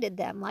guided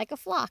them like a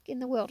flock in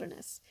the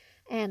wilderness,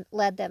 and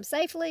led them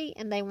safely,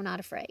 and they were not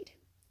afraid.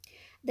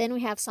 Then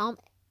we have Psalm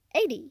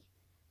 80.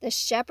 The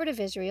shepherd of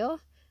Israel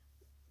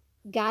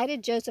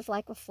guided Joseph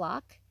like a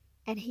flock,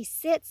 and he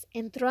sits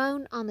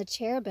enthroned on the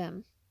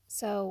cherubim.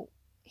 So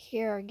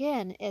here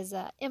again is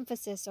an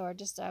emphasis, or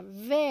just a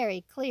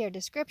very clear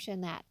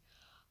description, that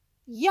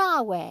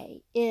Yahweh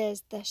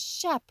is the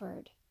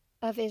shepherd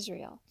of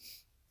Israel.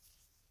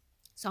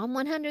 Psalm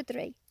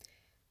 103,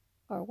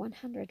 or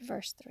 100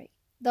 verse 3.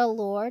 The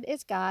Lord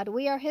is God.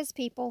 We are his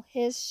people,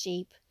 his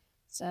sheep.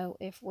 So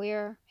if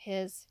we're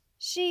his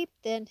sheep,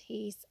 then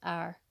he's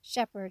our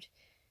shepherd,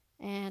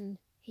 and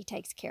he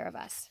takes care of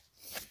us.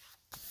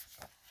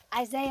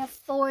 Isaiah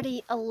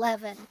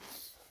 40:11.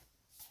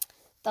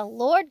 The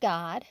Lord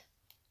God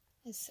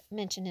is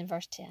mentioned in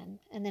verse 10.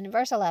 And then in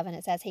verse 11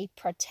 it says, he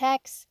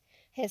protects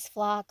his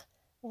flock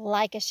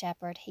like a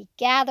shepherd. He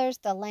gathers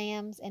the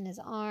lambs in his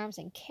arms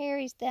and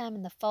carries them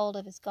in the fold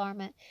of his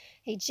garment.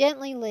 He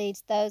gently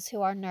leads those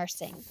who are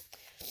nursing.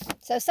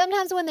 So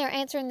sometimes when they're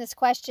answering this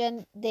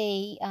question,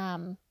 the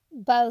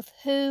both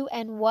who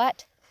and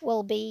what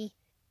will be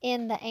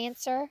in the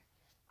answer.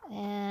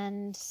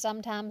 And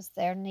sometimes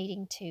they're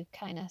needing to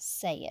kind of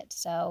say it.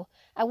 So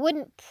I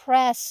wouldn't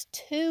press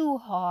too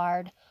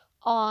hard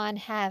on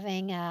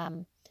having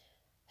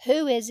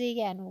who is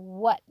he and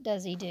what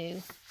does he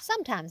do.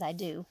 Sometimes I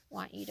do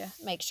want you to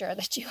make sure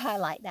that you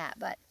highlight that,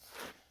 but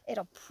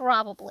it'll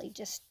probably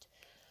just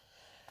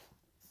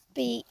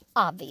be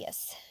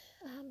obvious,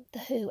 the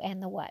who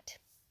and the what.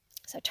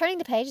 So turning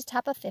the page,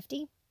 top of 50,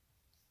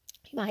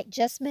 you might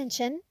just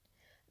mention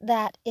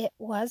that it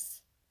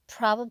was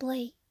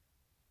probably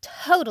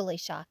totally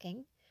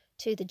shocking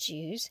to the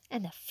Jews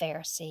and the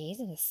Pharisees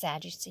and the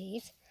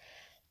Sadducees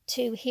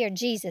to hear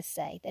Jesus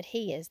say that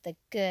he is the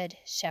good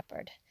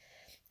shepherd.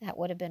 That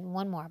would have been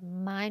one more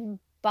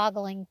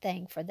mind-boggling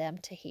thing for them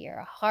to hear,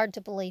 a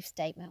hard-to-believe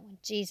statement when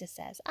Jesus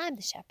says, I'm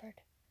the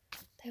shepherd.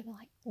 They were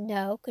like,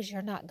 no, because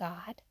you're not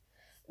God.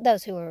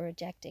 Those who were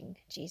rejecting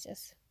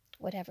Jesus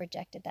would have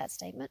rejected that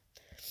statement.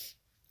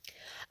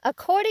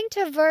 According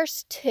to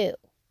verse 2,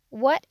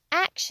 what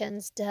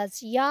actions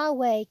does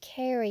Yahweh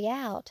carry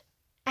out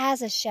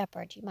as a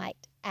shepherd? You might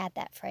add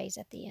that phrase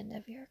at the end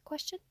of your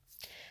question.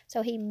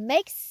 So he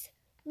makes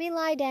me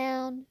lie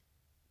down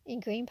in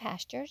green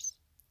pastures.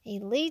 He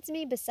leads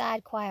me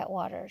beside quiet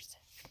waters.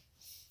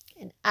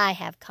 And I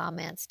have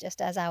comments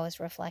just as I was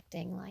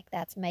reflecting, like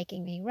that's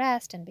making me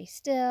rest and be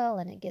still,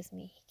 and he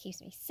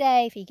keeps me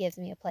safe. He gives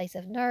me a place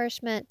of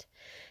nourishment.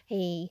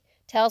 He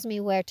tells me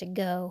where to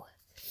go.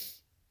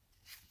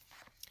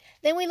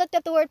 Then we looked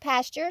up the word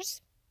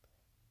pastures.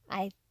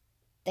 I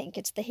think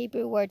it's the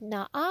Hebrew word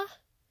na'ah.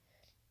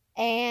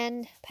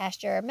 And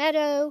pasture or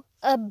meadow,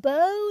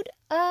 abode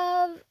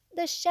of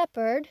the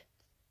shepherd,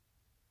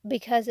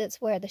 because it's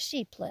where the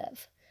sheep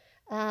live.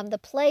 The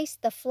place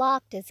the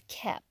flock is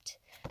kept.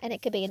 And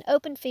it could be an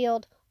open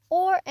field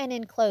or an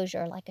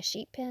enclosure like a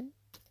sheep pen.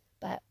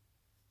 But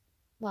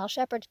while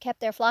shepherds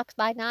kept their flocks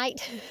by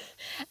night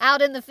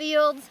out in the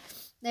fields,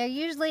 they're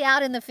usually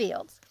out in the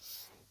fields.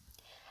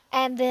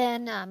 And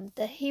then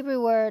the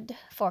Hebrew word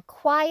for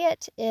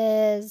quiet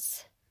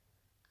is,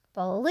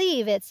 I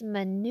believe it's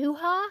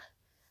menuha.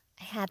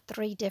 I had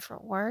 3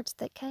 different words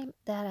that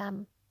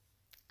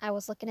I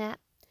was looking at.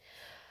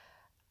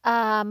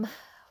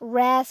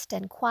 rest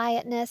and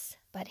quietness.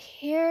 But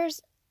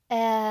here's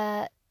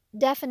a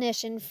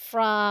definition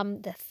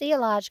from the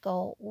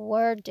Theological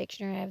Word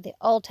Dictionary of the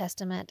Old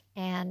Testament,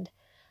 and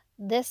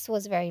this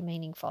was very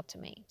meaningful to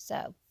me.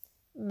 So,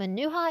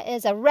 Menuha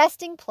is a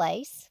resting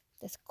place.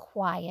 This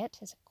quiet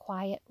is a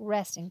quiet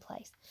resting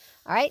place.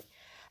 All right.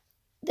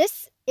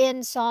 This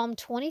in Psalm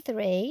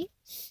 23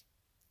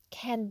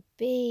 can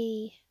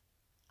be,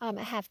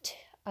 have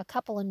a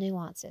couple of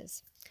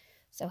nuances.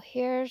 So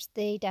here's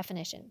the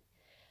definition.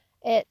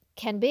 It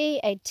can be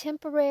a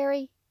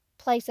temporary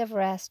place of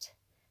rest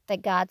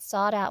that God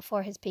sought out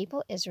for his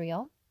people,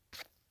 Israel,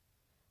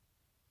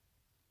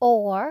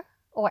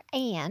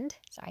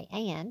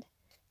 and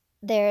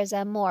there's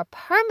a more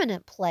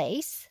permanent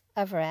place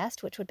of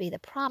rest, which would be the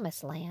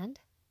promised land.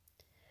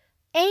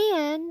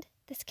 And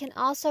this can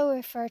also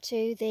refer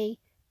to the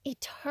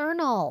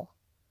eternal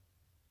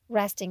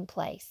resting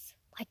place,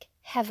 like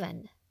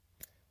heaven,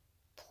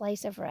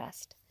 place of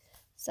rest.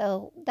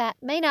 So that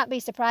may not be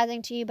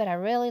surprising to you, but I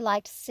really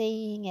liked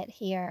seeing it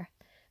here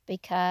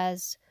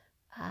because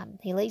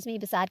he leads me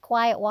beside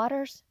quiet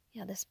waters,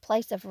 this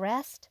place of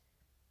rest.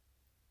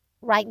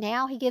 Right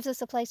now, he gives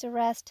us a place of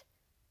rest,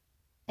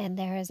 and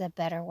there is a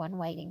better one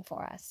waiting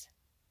for us,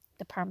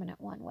 the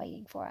permanent one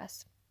waiting for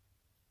us.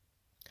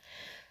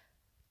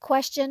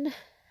 Question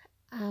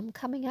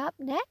coming up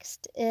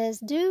next is,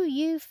 do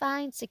you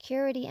find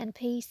security and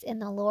peace in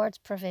the Lord's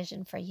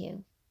provision for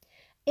you?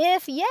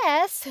 If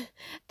yes,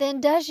 then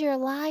does your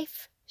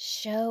life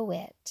show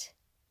it?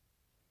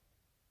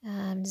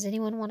 Does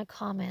anyone want to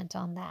comment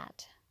on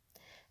that?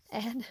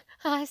 And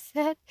I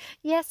said,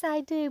 yes,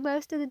 I do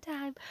most of the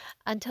time,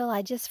 until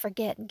I just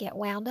forget and get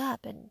wound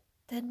up, and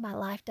then my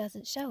life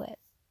doesn't show it.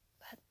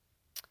 But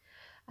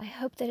I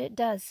hope that it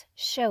does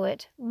show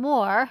it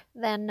more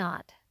than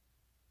not.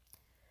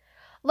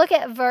 Look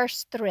at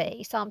verse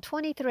 3, Psalm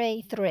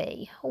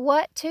 23:3.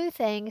 What two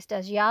things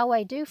does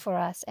Yahweh do for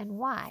us, and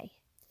why?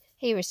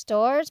 He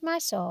restores my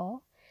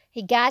soul.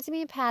 He guides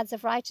me in paths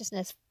of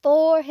righteousness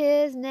for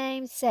his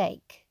name's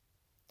sake.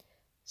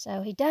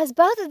 So he does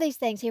both of these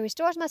things. He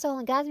restores my soul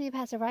and guides me in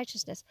paths of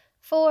righteousness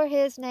for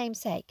his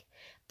name's sake.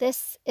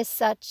 This is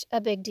such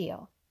a big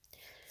deal.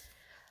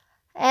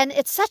 And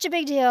it's such a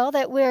big deal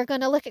that we're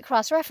going to look at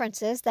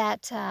cross-references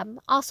that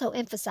also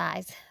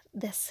emphasize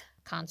this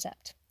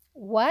concept.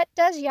 What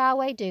does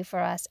Yahweh do for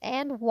us,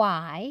 and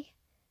why?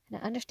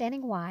 And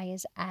understanding why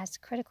is as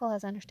critical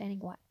as understanding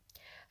what.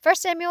 1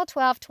 Samuel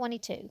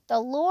 12:22. The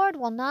Lord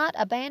will not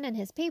abandon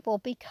his people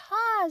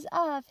because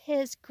of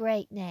his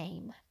great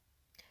name.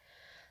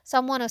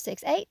 Psalm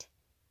 106:8.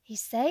 He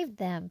saved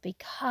them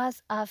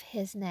because of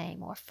his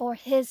name, or for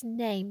his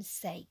name's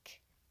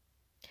sake.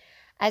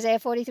 Isaiah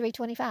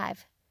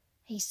 43:25.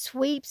 He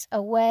sweeps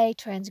away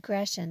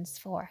transgressions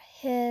for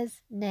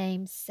his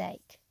name's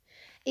sake.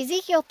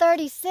 Ezekiel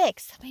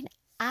 36.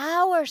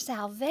 Our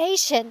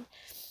salvation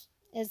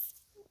is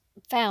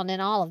found in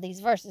all of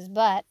these verses,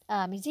 but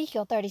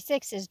Ezekiel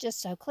 36 is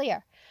just so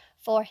clear.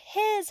 For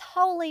his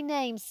holy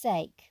name's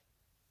sake,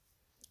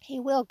 he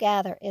will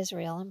gather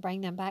Israel and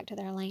bring them back to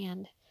their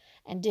land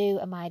and do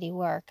a mighty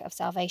work of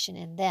salvation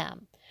in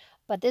them.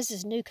 But this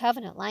is new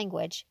covenant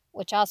language,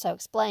 which also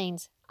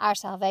explains our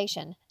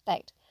salvation,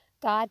 that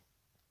God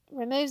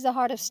removes the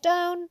heart of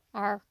stone,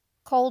 our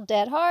cold,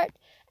 dead heart,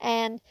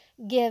 and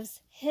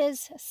gives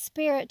his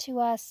spirit to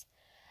us.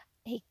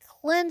 He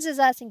cleanses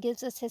us and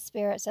gives us his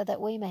spirit so that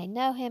we may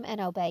know him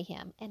and obey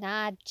him. And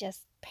I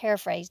just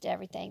paraphrased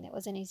everything that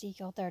was in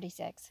Ezekiel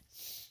 36.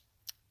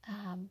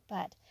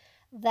 But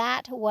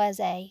that was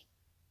a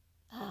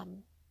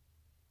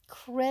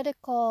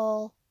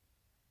critical,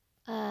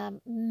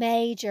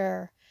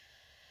 major,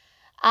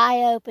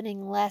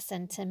 eye-opening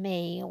lesson to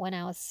me when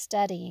I was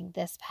studying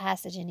this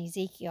passage in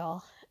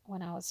Ezekiel,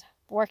 when I was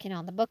working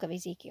on the book of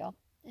Ezekiel.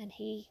 And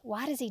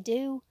why does he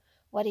do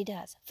what he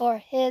does? For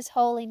his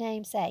holy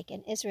name's sake.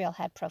 And Israel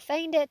had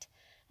profaned it,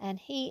 and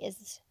he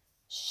is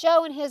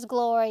showing his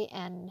glory,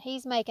 and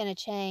he's making a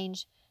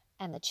change,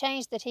 and the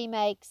change that he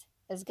makes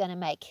is going to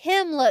make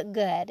him look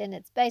good, and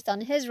it's based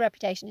on his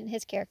reputation and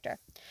his character.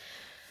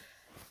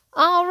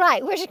 All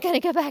right, we're just going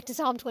to go back to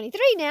Psalm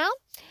 23 now.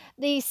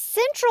 The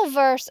central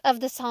verse of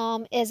the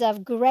psalm is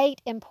of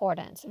great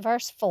importance,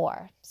 verse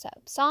 4. So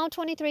Psalm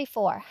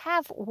 23:4.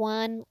 Have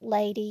one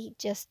lady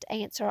just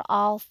answer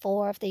all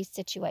four of these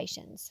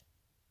situations.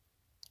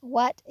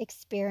 What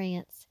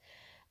experience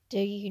do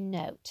you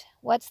note?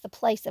 What's the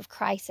place of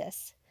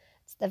crisis?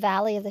 It's the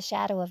valley of the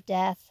shadow of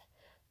death.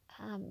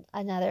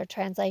 Another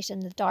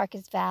translation, the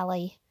darkest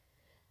valley.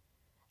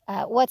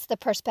 What's the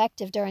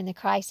perspective during the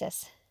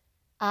crisis?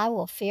 I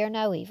will fear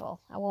no evil.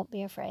 I won't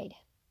be afraid.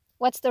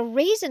 What's the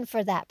reason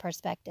for that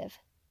perspective?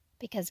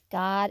 Because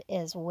God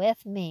is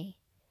with me.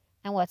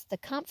 And what's the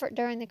comfort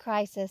during the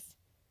crisis?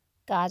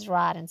 God's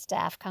rod and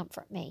staff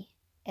comfort me.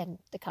 And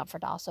the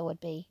comfort also would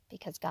be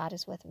because God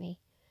is with me.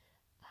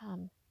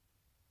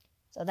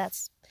 So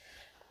that's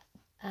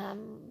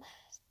kind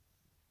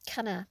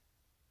of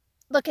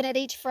looking at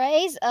each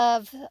phrase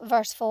of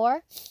verse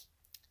 4.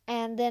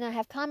 And then I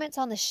have comments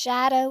on the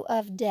shadow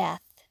of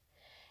death.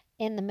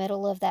 in the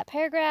middle of that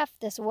paragraph,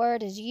 this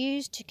word is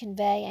used to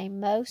convey a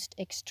most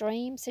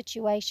extreme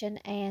situation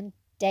and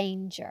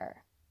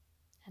danger.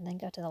 And then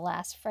go to the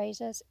last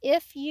phrases.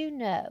 If you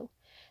know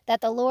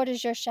that the Lord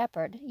is your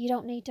shepherd, you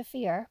don't need to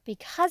fear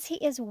because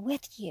he is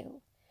with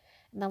you.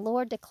 And the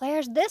Lord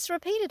declares this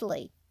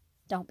repeatedly.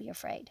 Don't be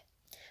afraid.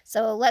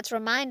 So let's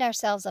remind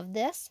ourselves of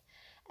this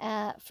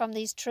from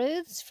these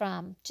truths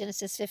from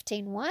Genesis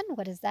 15:1.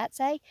 What does that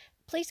say?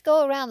 Please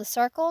go around the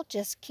circle.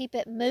 Just keep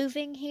it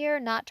moving here,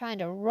 not trying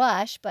to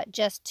rush, but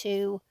just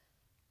to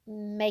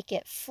make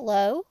it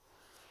flow.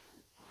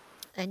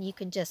 And you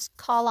can just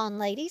call on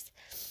ladies.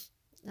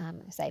 I'm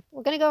going to say,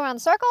 we're going to go around the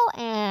circle,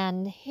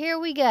 and here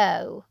we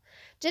go.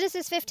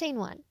 Genesis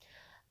 15:1.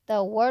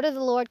 The word of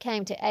the Lord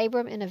came to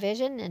Abram in a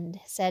vision and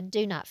said,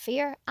 do not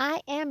fear.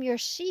 I am your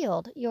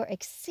shield, your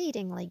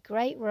exceedingly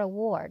great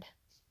reward.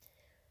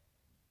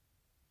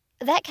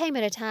 That came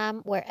at a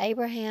time where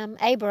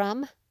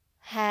Abram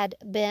had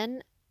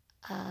been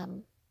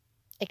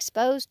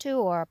exposed to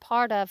or a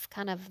part of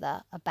kind of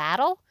a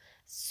battle.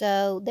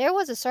 So there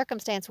was a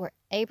circumstance where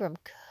Abram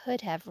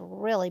could have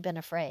really been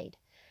afraid.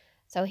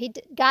 So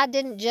God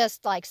didn't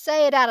just like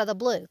say it out of the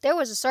blue. There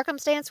was a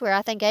circumstance where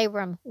I think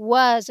Abram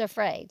was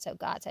afraid. So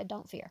God said,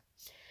 don't fear.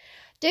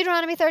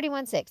 Deuteronomy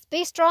 31:6.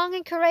 Be strong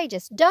and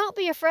courageous. Don't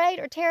be afraid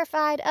or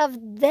terrified of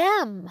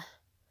them.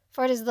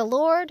 For it is the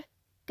Lord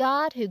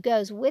God who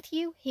goes with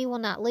you. He will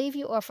not leave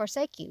you or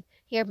forsake you.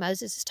 Here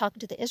Moses is talking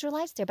to the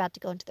Israelites. They're about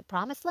to go into the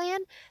promised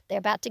land. They're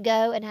about to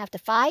go and have to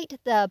fight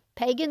the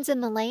pagans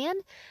in the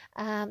land.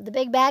 The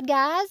big bad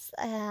guys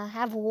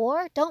have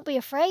war. Don't be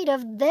afraid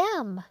of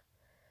them.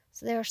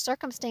 So there are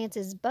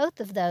circumstances, both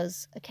of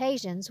those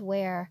occasions,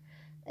 where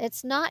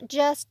it's not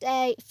just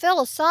a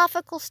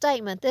philosophical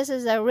statement. This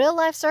is a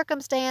real-life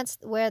circumstance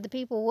where the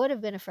people would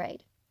have been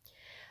afraid.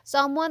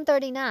 Psalm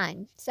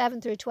 139,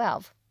 7 through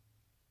 12.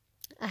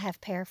 I have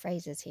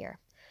paraphrases here.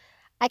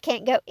 I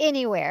can't go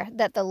anywhere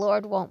that the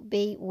Lord won't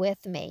be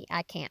with me.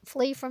 I can't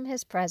flee from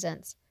his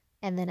presence.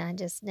 And then I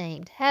just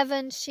named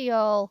heaven,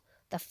 Sheol,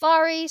 the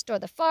far east or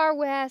the far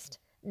west.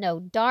 No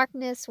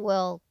darkness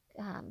will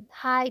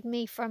hide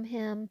me from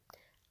him.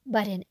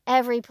 But in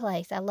every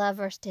place, I love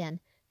verse 10,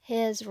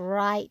 his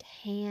right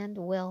hand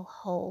will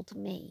hold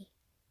me.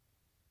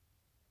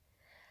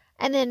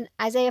 And then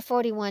Isaiah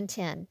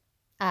 41:10.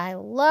 I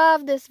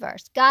love this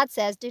verse. God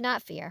says, do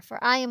not fear,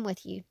 for I am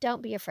with you.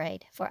 Don't be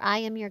afraid, for I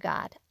am your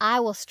God. I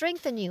will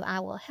strengthen you. I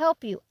will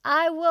help you.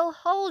 I will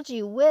hold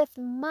you with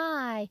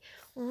my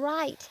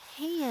right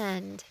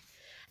hand.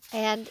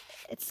 And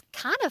it's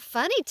kind of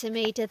funny to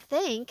me to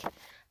think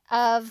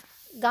of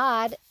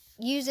God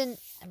using,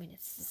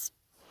 it's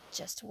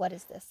just, what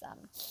is this?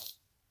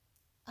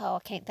 I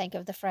can't think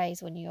of the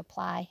phrase when you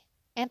apply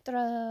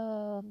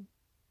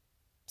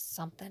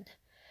something.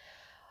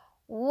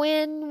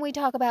 When we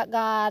talk about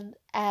God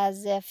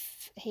as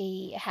if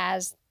he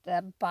has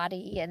the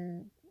body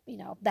and,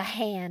 the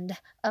hand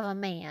of a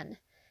man.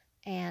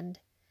 And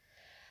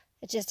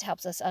it just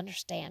helps us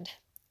understand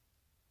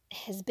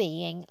his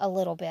being a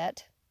little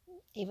bit,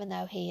 even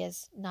though he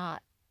is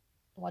not,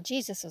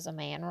 Jesus is a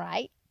man,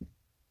 right?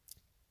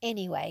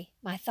 Anyway,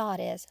 my thought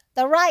is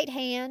the right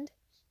hand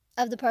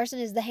of the person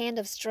is the hand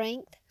of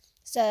strength.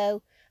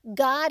 So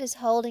God is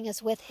holding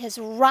us with his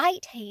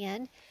right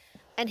hand,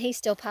 and he's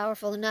still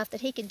powerful enough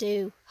that he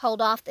can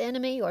hold off the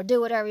enemy or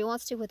do whatever he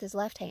wants to with his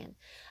left hand.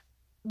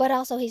 But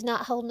also he's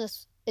not holding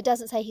us, it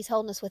doesn't say he's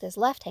holding us with his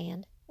left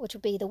hand, which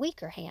would be the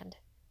weaker hand.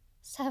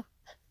 So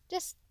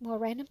just more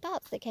random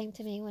thoughts that came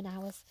to me when I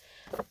was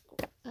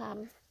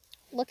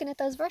looking at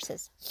those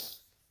verses.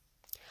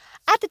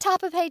 At the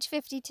top of page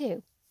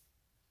 52,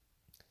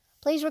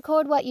 please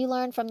record what you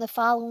learned from the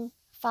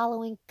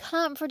following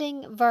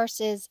comforting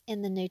verses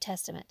in the New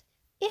Testament.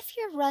 If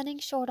you're running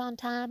short on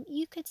time,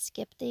 you could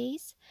skip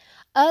these.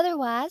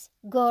 Otherwise,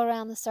 go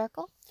around the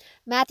circle.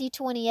 Matthew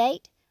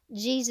 28,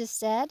 Jesus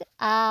said,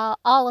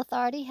 all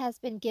authority has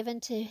been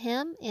given to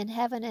him in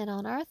heaven and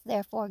on earth.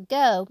 Therefore,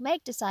 go,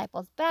 make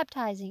disciples,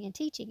 baptizing and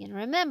teaching. And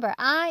remember,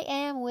 I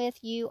am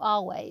with you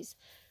always.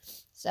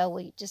 So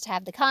we just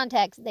have the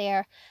context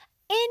there.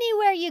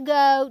 Anywhere you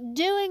go,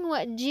 doing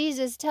what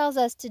Jesus tells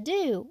us to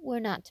do, we're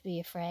not to be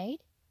afraid.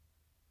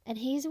 And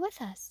he's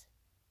with us.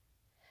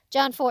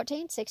 John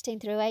 14,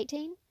 16 through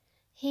 18,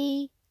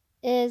 he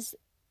is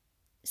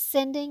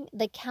sending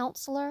the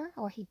counselor,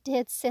 or he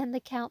did send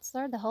the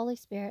counselor, the Holy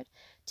Spirit,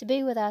 to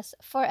be with us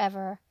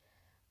forever.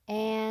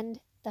 And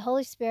the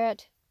Holy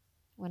Spirit,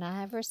 when I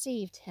have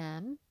received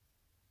him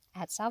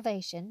at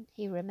salvation,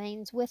 he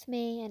remains with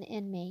me and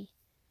in me.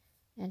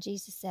 And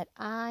Jesus said,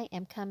 I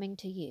am coming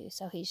to you.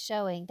 So he's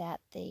showing that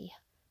the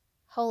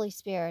Holy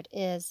Spirit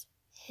is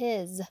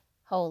his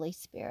Holy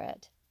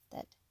Spirit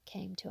that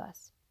came to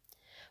us.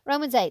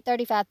 Romans 8,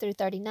 35 through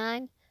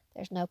 39,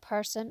 there's no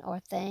person or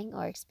thing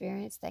or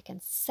experience that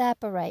can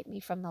separate me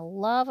from the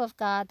love of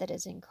God that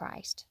is in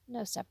Christ.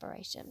 No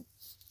separation.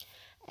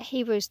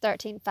 Hebrews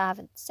 13, 5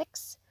 and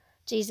 6,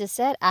 Jesus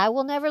said, I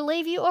will never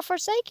leave you or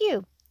forsake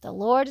you. The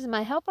Lord is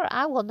my helper.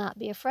 I will not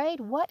be afraid.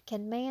 What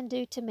can man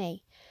do to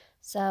me?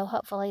 So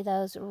hopefully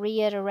those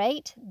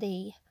reiterate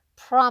the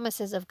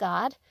promises of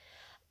God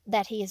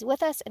that He is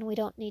with us and we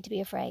don't need to be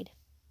afraid.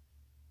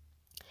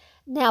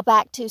 Now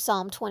back to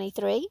Psalm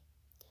 23,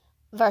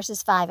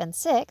 verses 5 and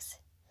 6.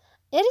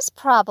 It is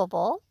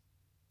possible,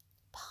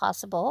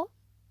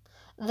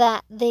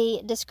 that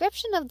the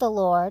description of the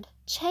Lord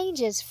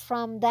changes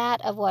from that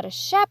of what a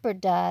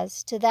shepherd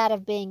does to that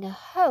of being a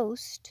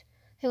host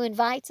who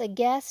invites a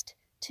guest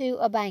to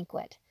a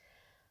banquet.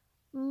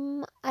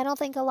 I don't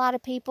think a lot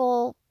of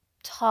people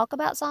talk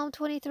about Psalm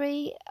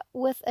 23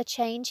 with a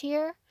change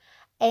here.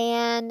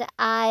 And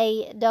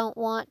I don't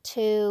want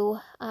to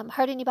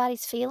hurt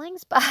anybody's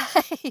feelings by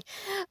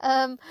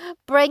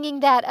bringing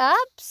that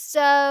up.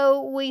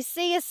 So we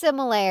see a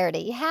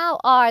similarity. How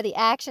are the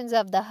actions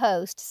of the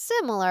host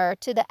similar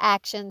to the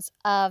actions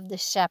of the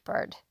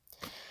shepherd?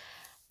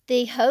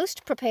 The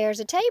host prepares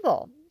a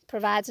table,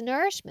 provides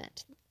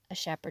nourishment. A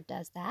shepherd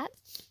does that.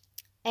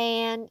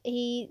 And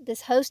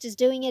this host is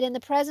doing it in the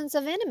presence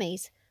of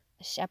enemies.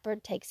 A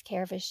shepherd takes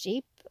care of his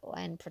sheep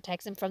and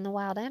protects them from the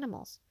wild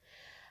animals.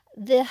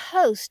 The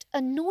host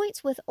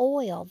anoints with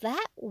oil.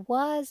 That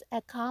was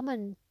a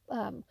common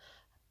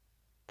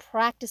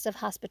practice of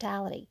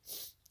hospitality.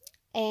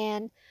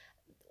 And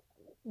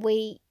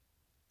we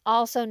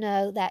also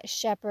know that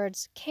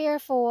shepherds care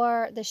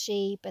for the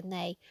sheep and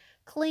they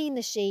clean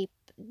the sheep.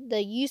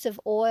 The use of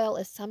oil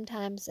is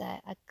sometimes a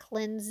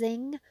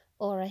cleansing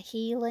or a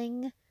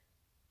healing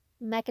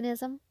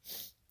mechanism.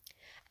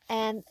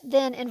 And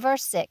then in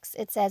verse 6,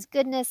 it says,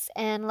 goodness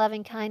and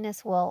loving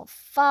kindness will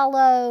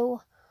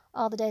follow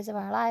all the days of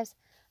our lives.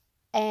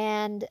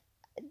 And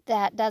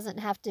that doesn't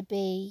have to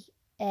be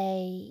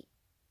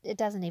it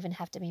doesn't even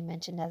have to be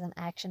mentioned as an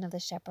action of the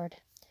shepherd.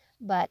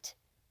 But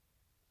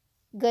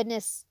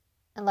goodness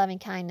and loving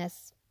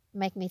kindness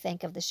make me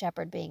think of the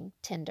shepherd being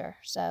tender.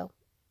 So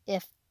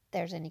if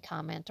there's any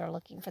comment or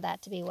looking for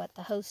that to be what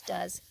the host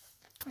does.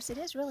 Of course, it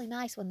is really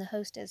nice when the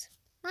host is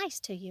nice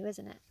to you,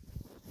 isn't it?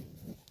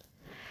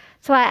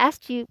 So I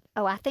asked you,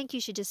 I think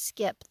you should just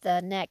skip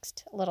the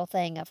next little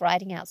thing of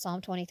writing out Psalm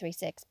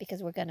 23:6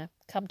 because we're going to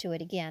come to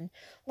it again.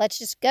 Let's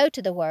just go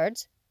to the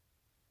words.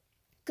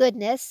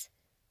 Goodness,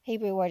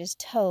 Hebrew word is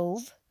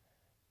tov.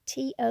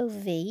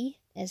 T-O-V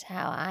is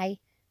how I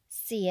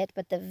see it,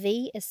 but the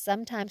V is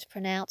sometimes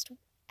pronounced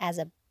as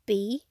a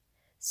B,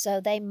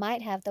 so they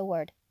might have the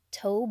word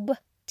tob,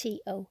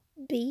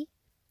 T-O-B.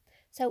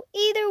 So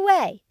either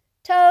way,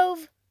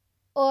 tov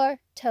or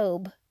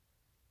tob.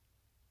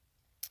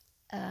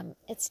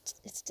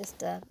 It's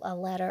just a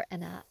letter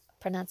and a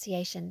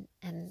pronunciation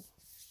and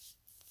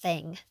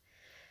thing.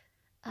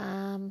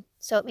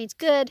 So it means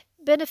good,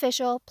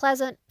 beneficial,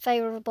 pleasant,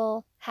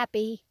 favorable,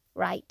 happy,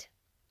 right.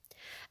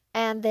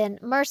 And then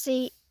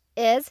mercy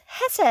is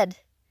hesed.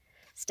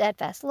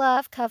 Steadfast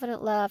love,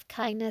 covenant love,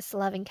 kindness,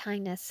 loving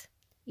kindness.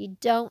 You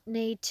don't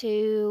need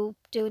to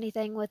do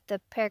anything with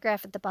the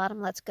paragraph at the bottom.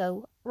 Let's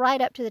go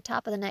right up to the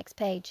top of the next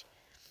page.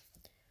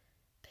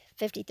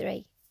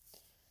 53.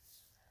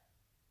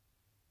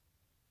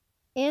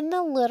 In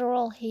the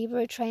literal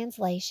Hebrew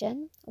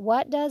translation,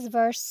 what does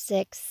verse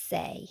 6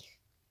 say?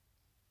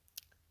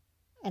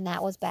 And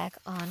that was back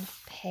on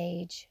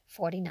page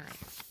 49.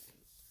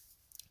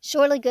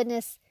 Surely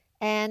goodness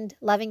and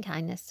loving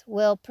kindness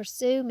will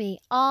pursue me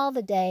all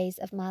the days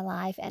of my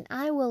life, and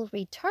I will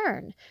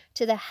return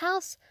to the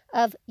house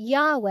of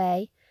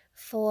Yahweh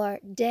for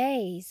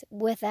days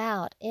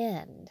without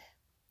end.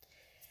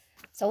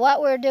 So what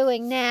we're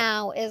doing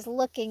now is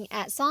looking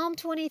at Psalm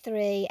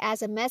 23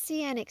 as a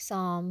messianic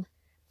psalm.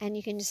 And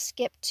you can just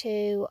skip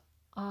to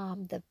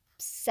the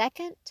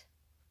second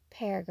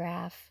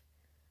paragraph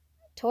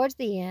towards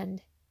the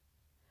end.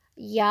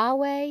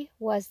 Yahweh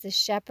was the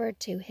shepherd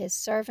to his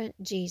servant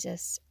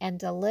Jesus and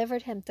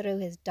delivered him through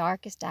his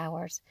darkest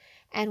hours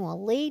and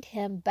will lead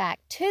him back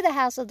to the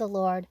house of the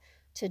Lord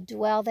to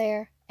dwell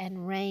there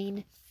and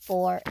reign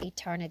for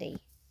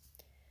eternity.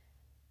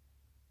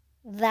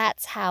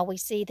 That's how we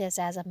see this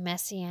as a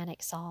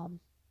messianic psalm.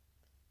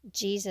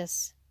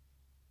 Jesus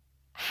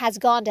has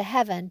gone to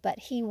heaven, but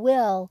he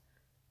will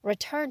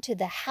return to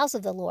the house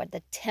of the Lord,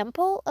 the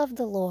temple of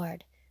the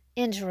Lord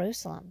in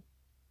Jerusalem,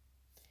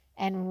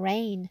 and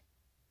reign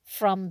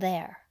from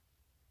there.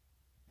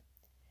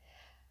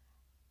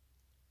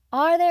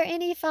 Are there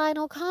any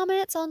final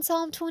comments on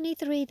Psalm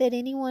 23 that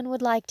anyone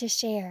would like to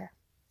share?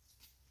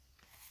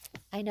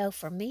 I know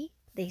for me,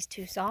 these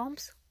two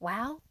psalms,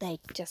 wow, they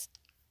just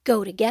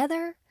go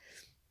together.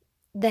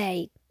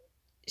 They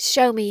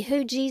show me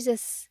who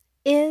Jesus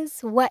is,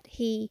 what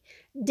he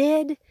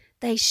did.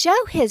 They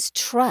show his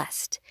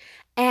trust.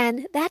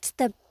 And that's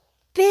the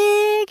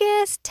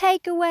biggest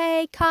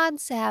takeaway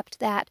concept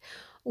that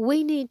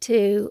we need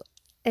to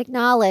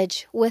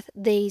acknowledge with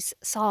these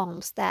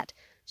psalms, that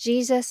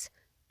Jesus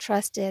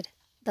trusted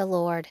the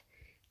Lord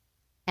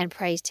and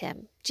praised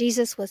him.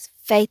 Jesus was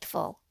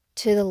faithful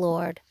to the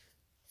Lord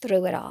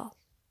through it all.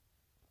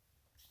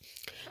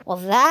 Well,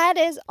 that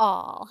is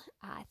all.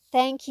 I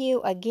thank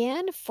you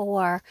again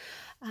for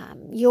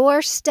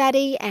your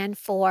study and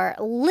for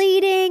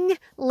leading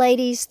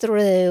ladies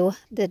through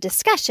the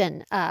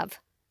discussion of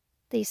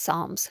these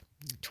Psalms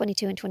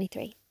 22 and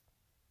 23.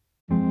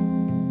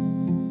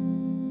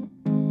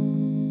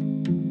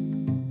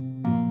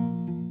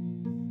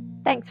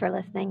 Thanks for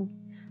listening.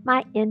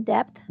 My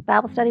in-depth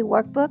Bible study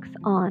workbooks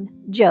on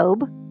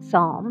Job,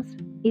 Psalms,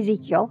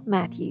 Ezekiel,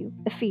 Matthew,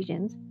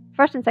 Ephesians,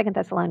 1st and 2nd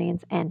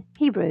Thessalonians, and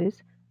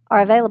Hebrews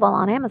are available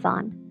on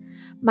Amazon.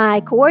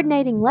 My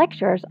coordinating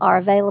lectures are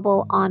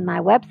available on my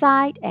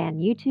website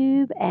and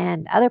YouTube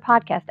and other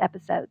podcast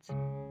episodes.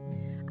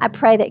 I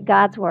pray that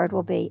God's Word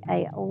will be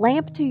a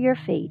lamp to your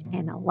feet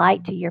and a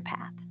light to your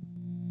path.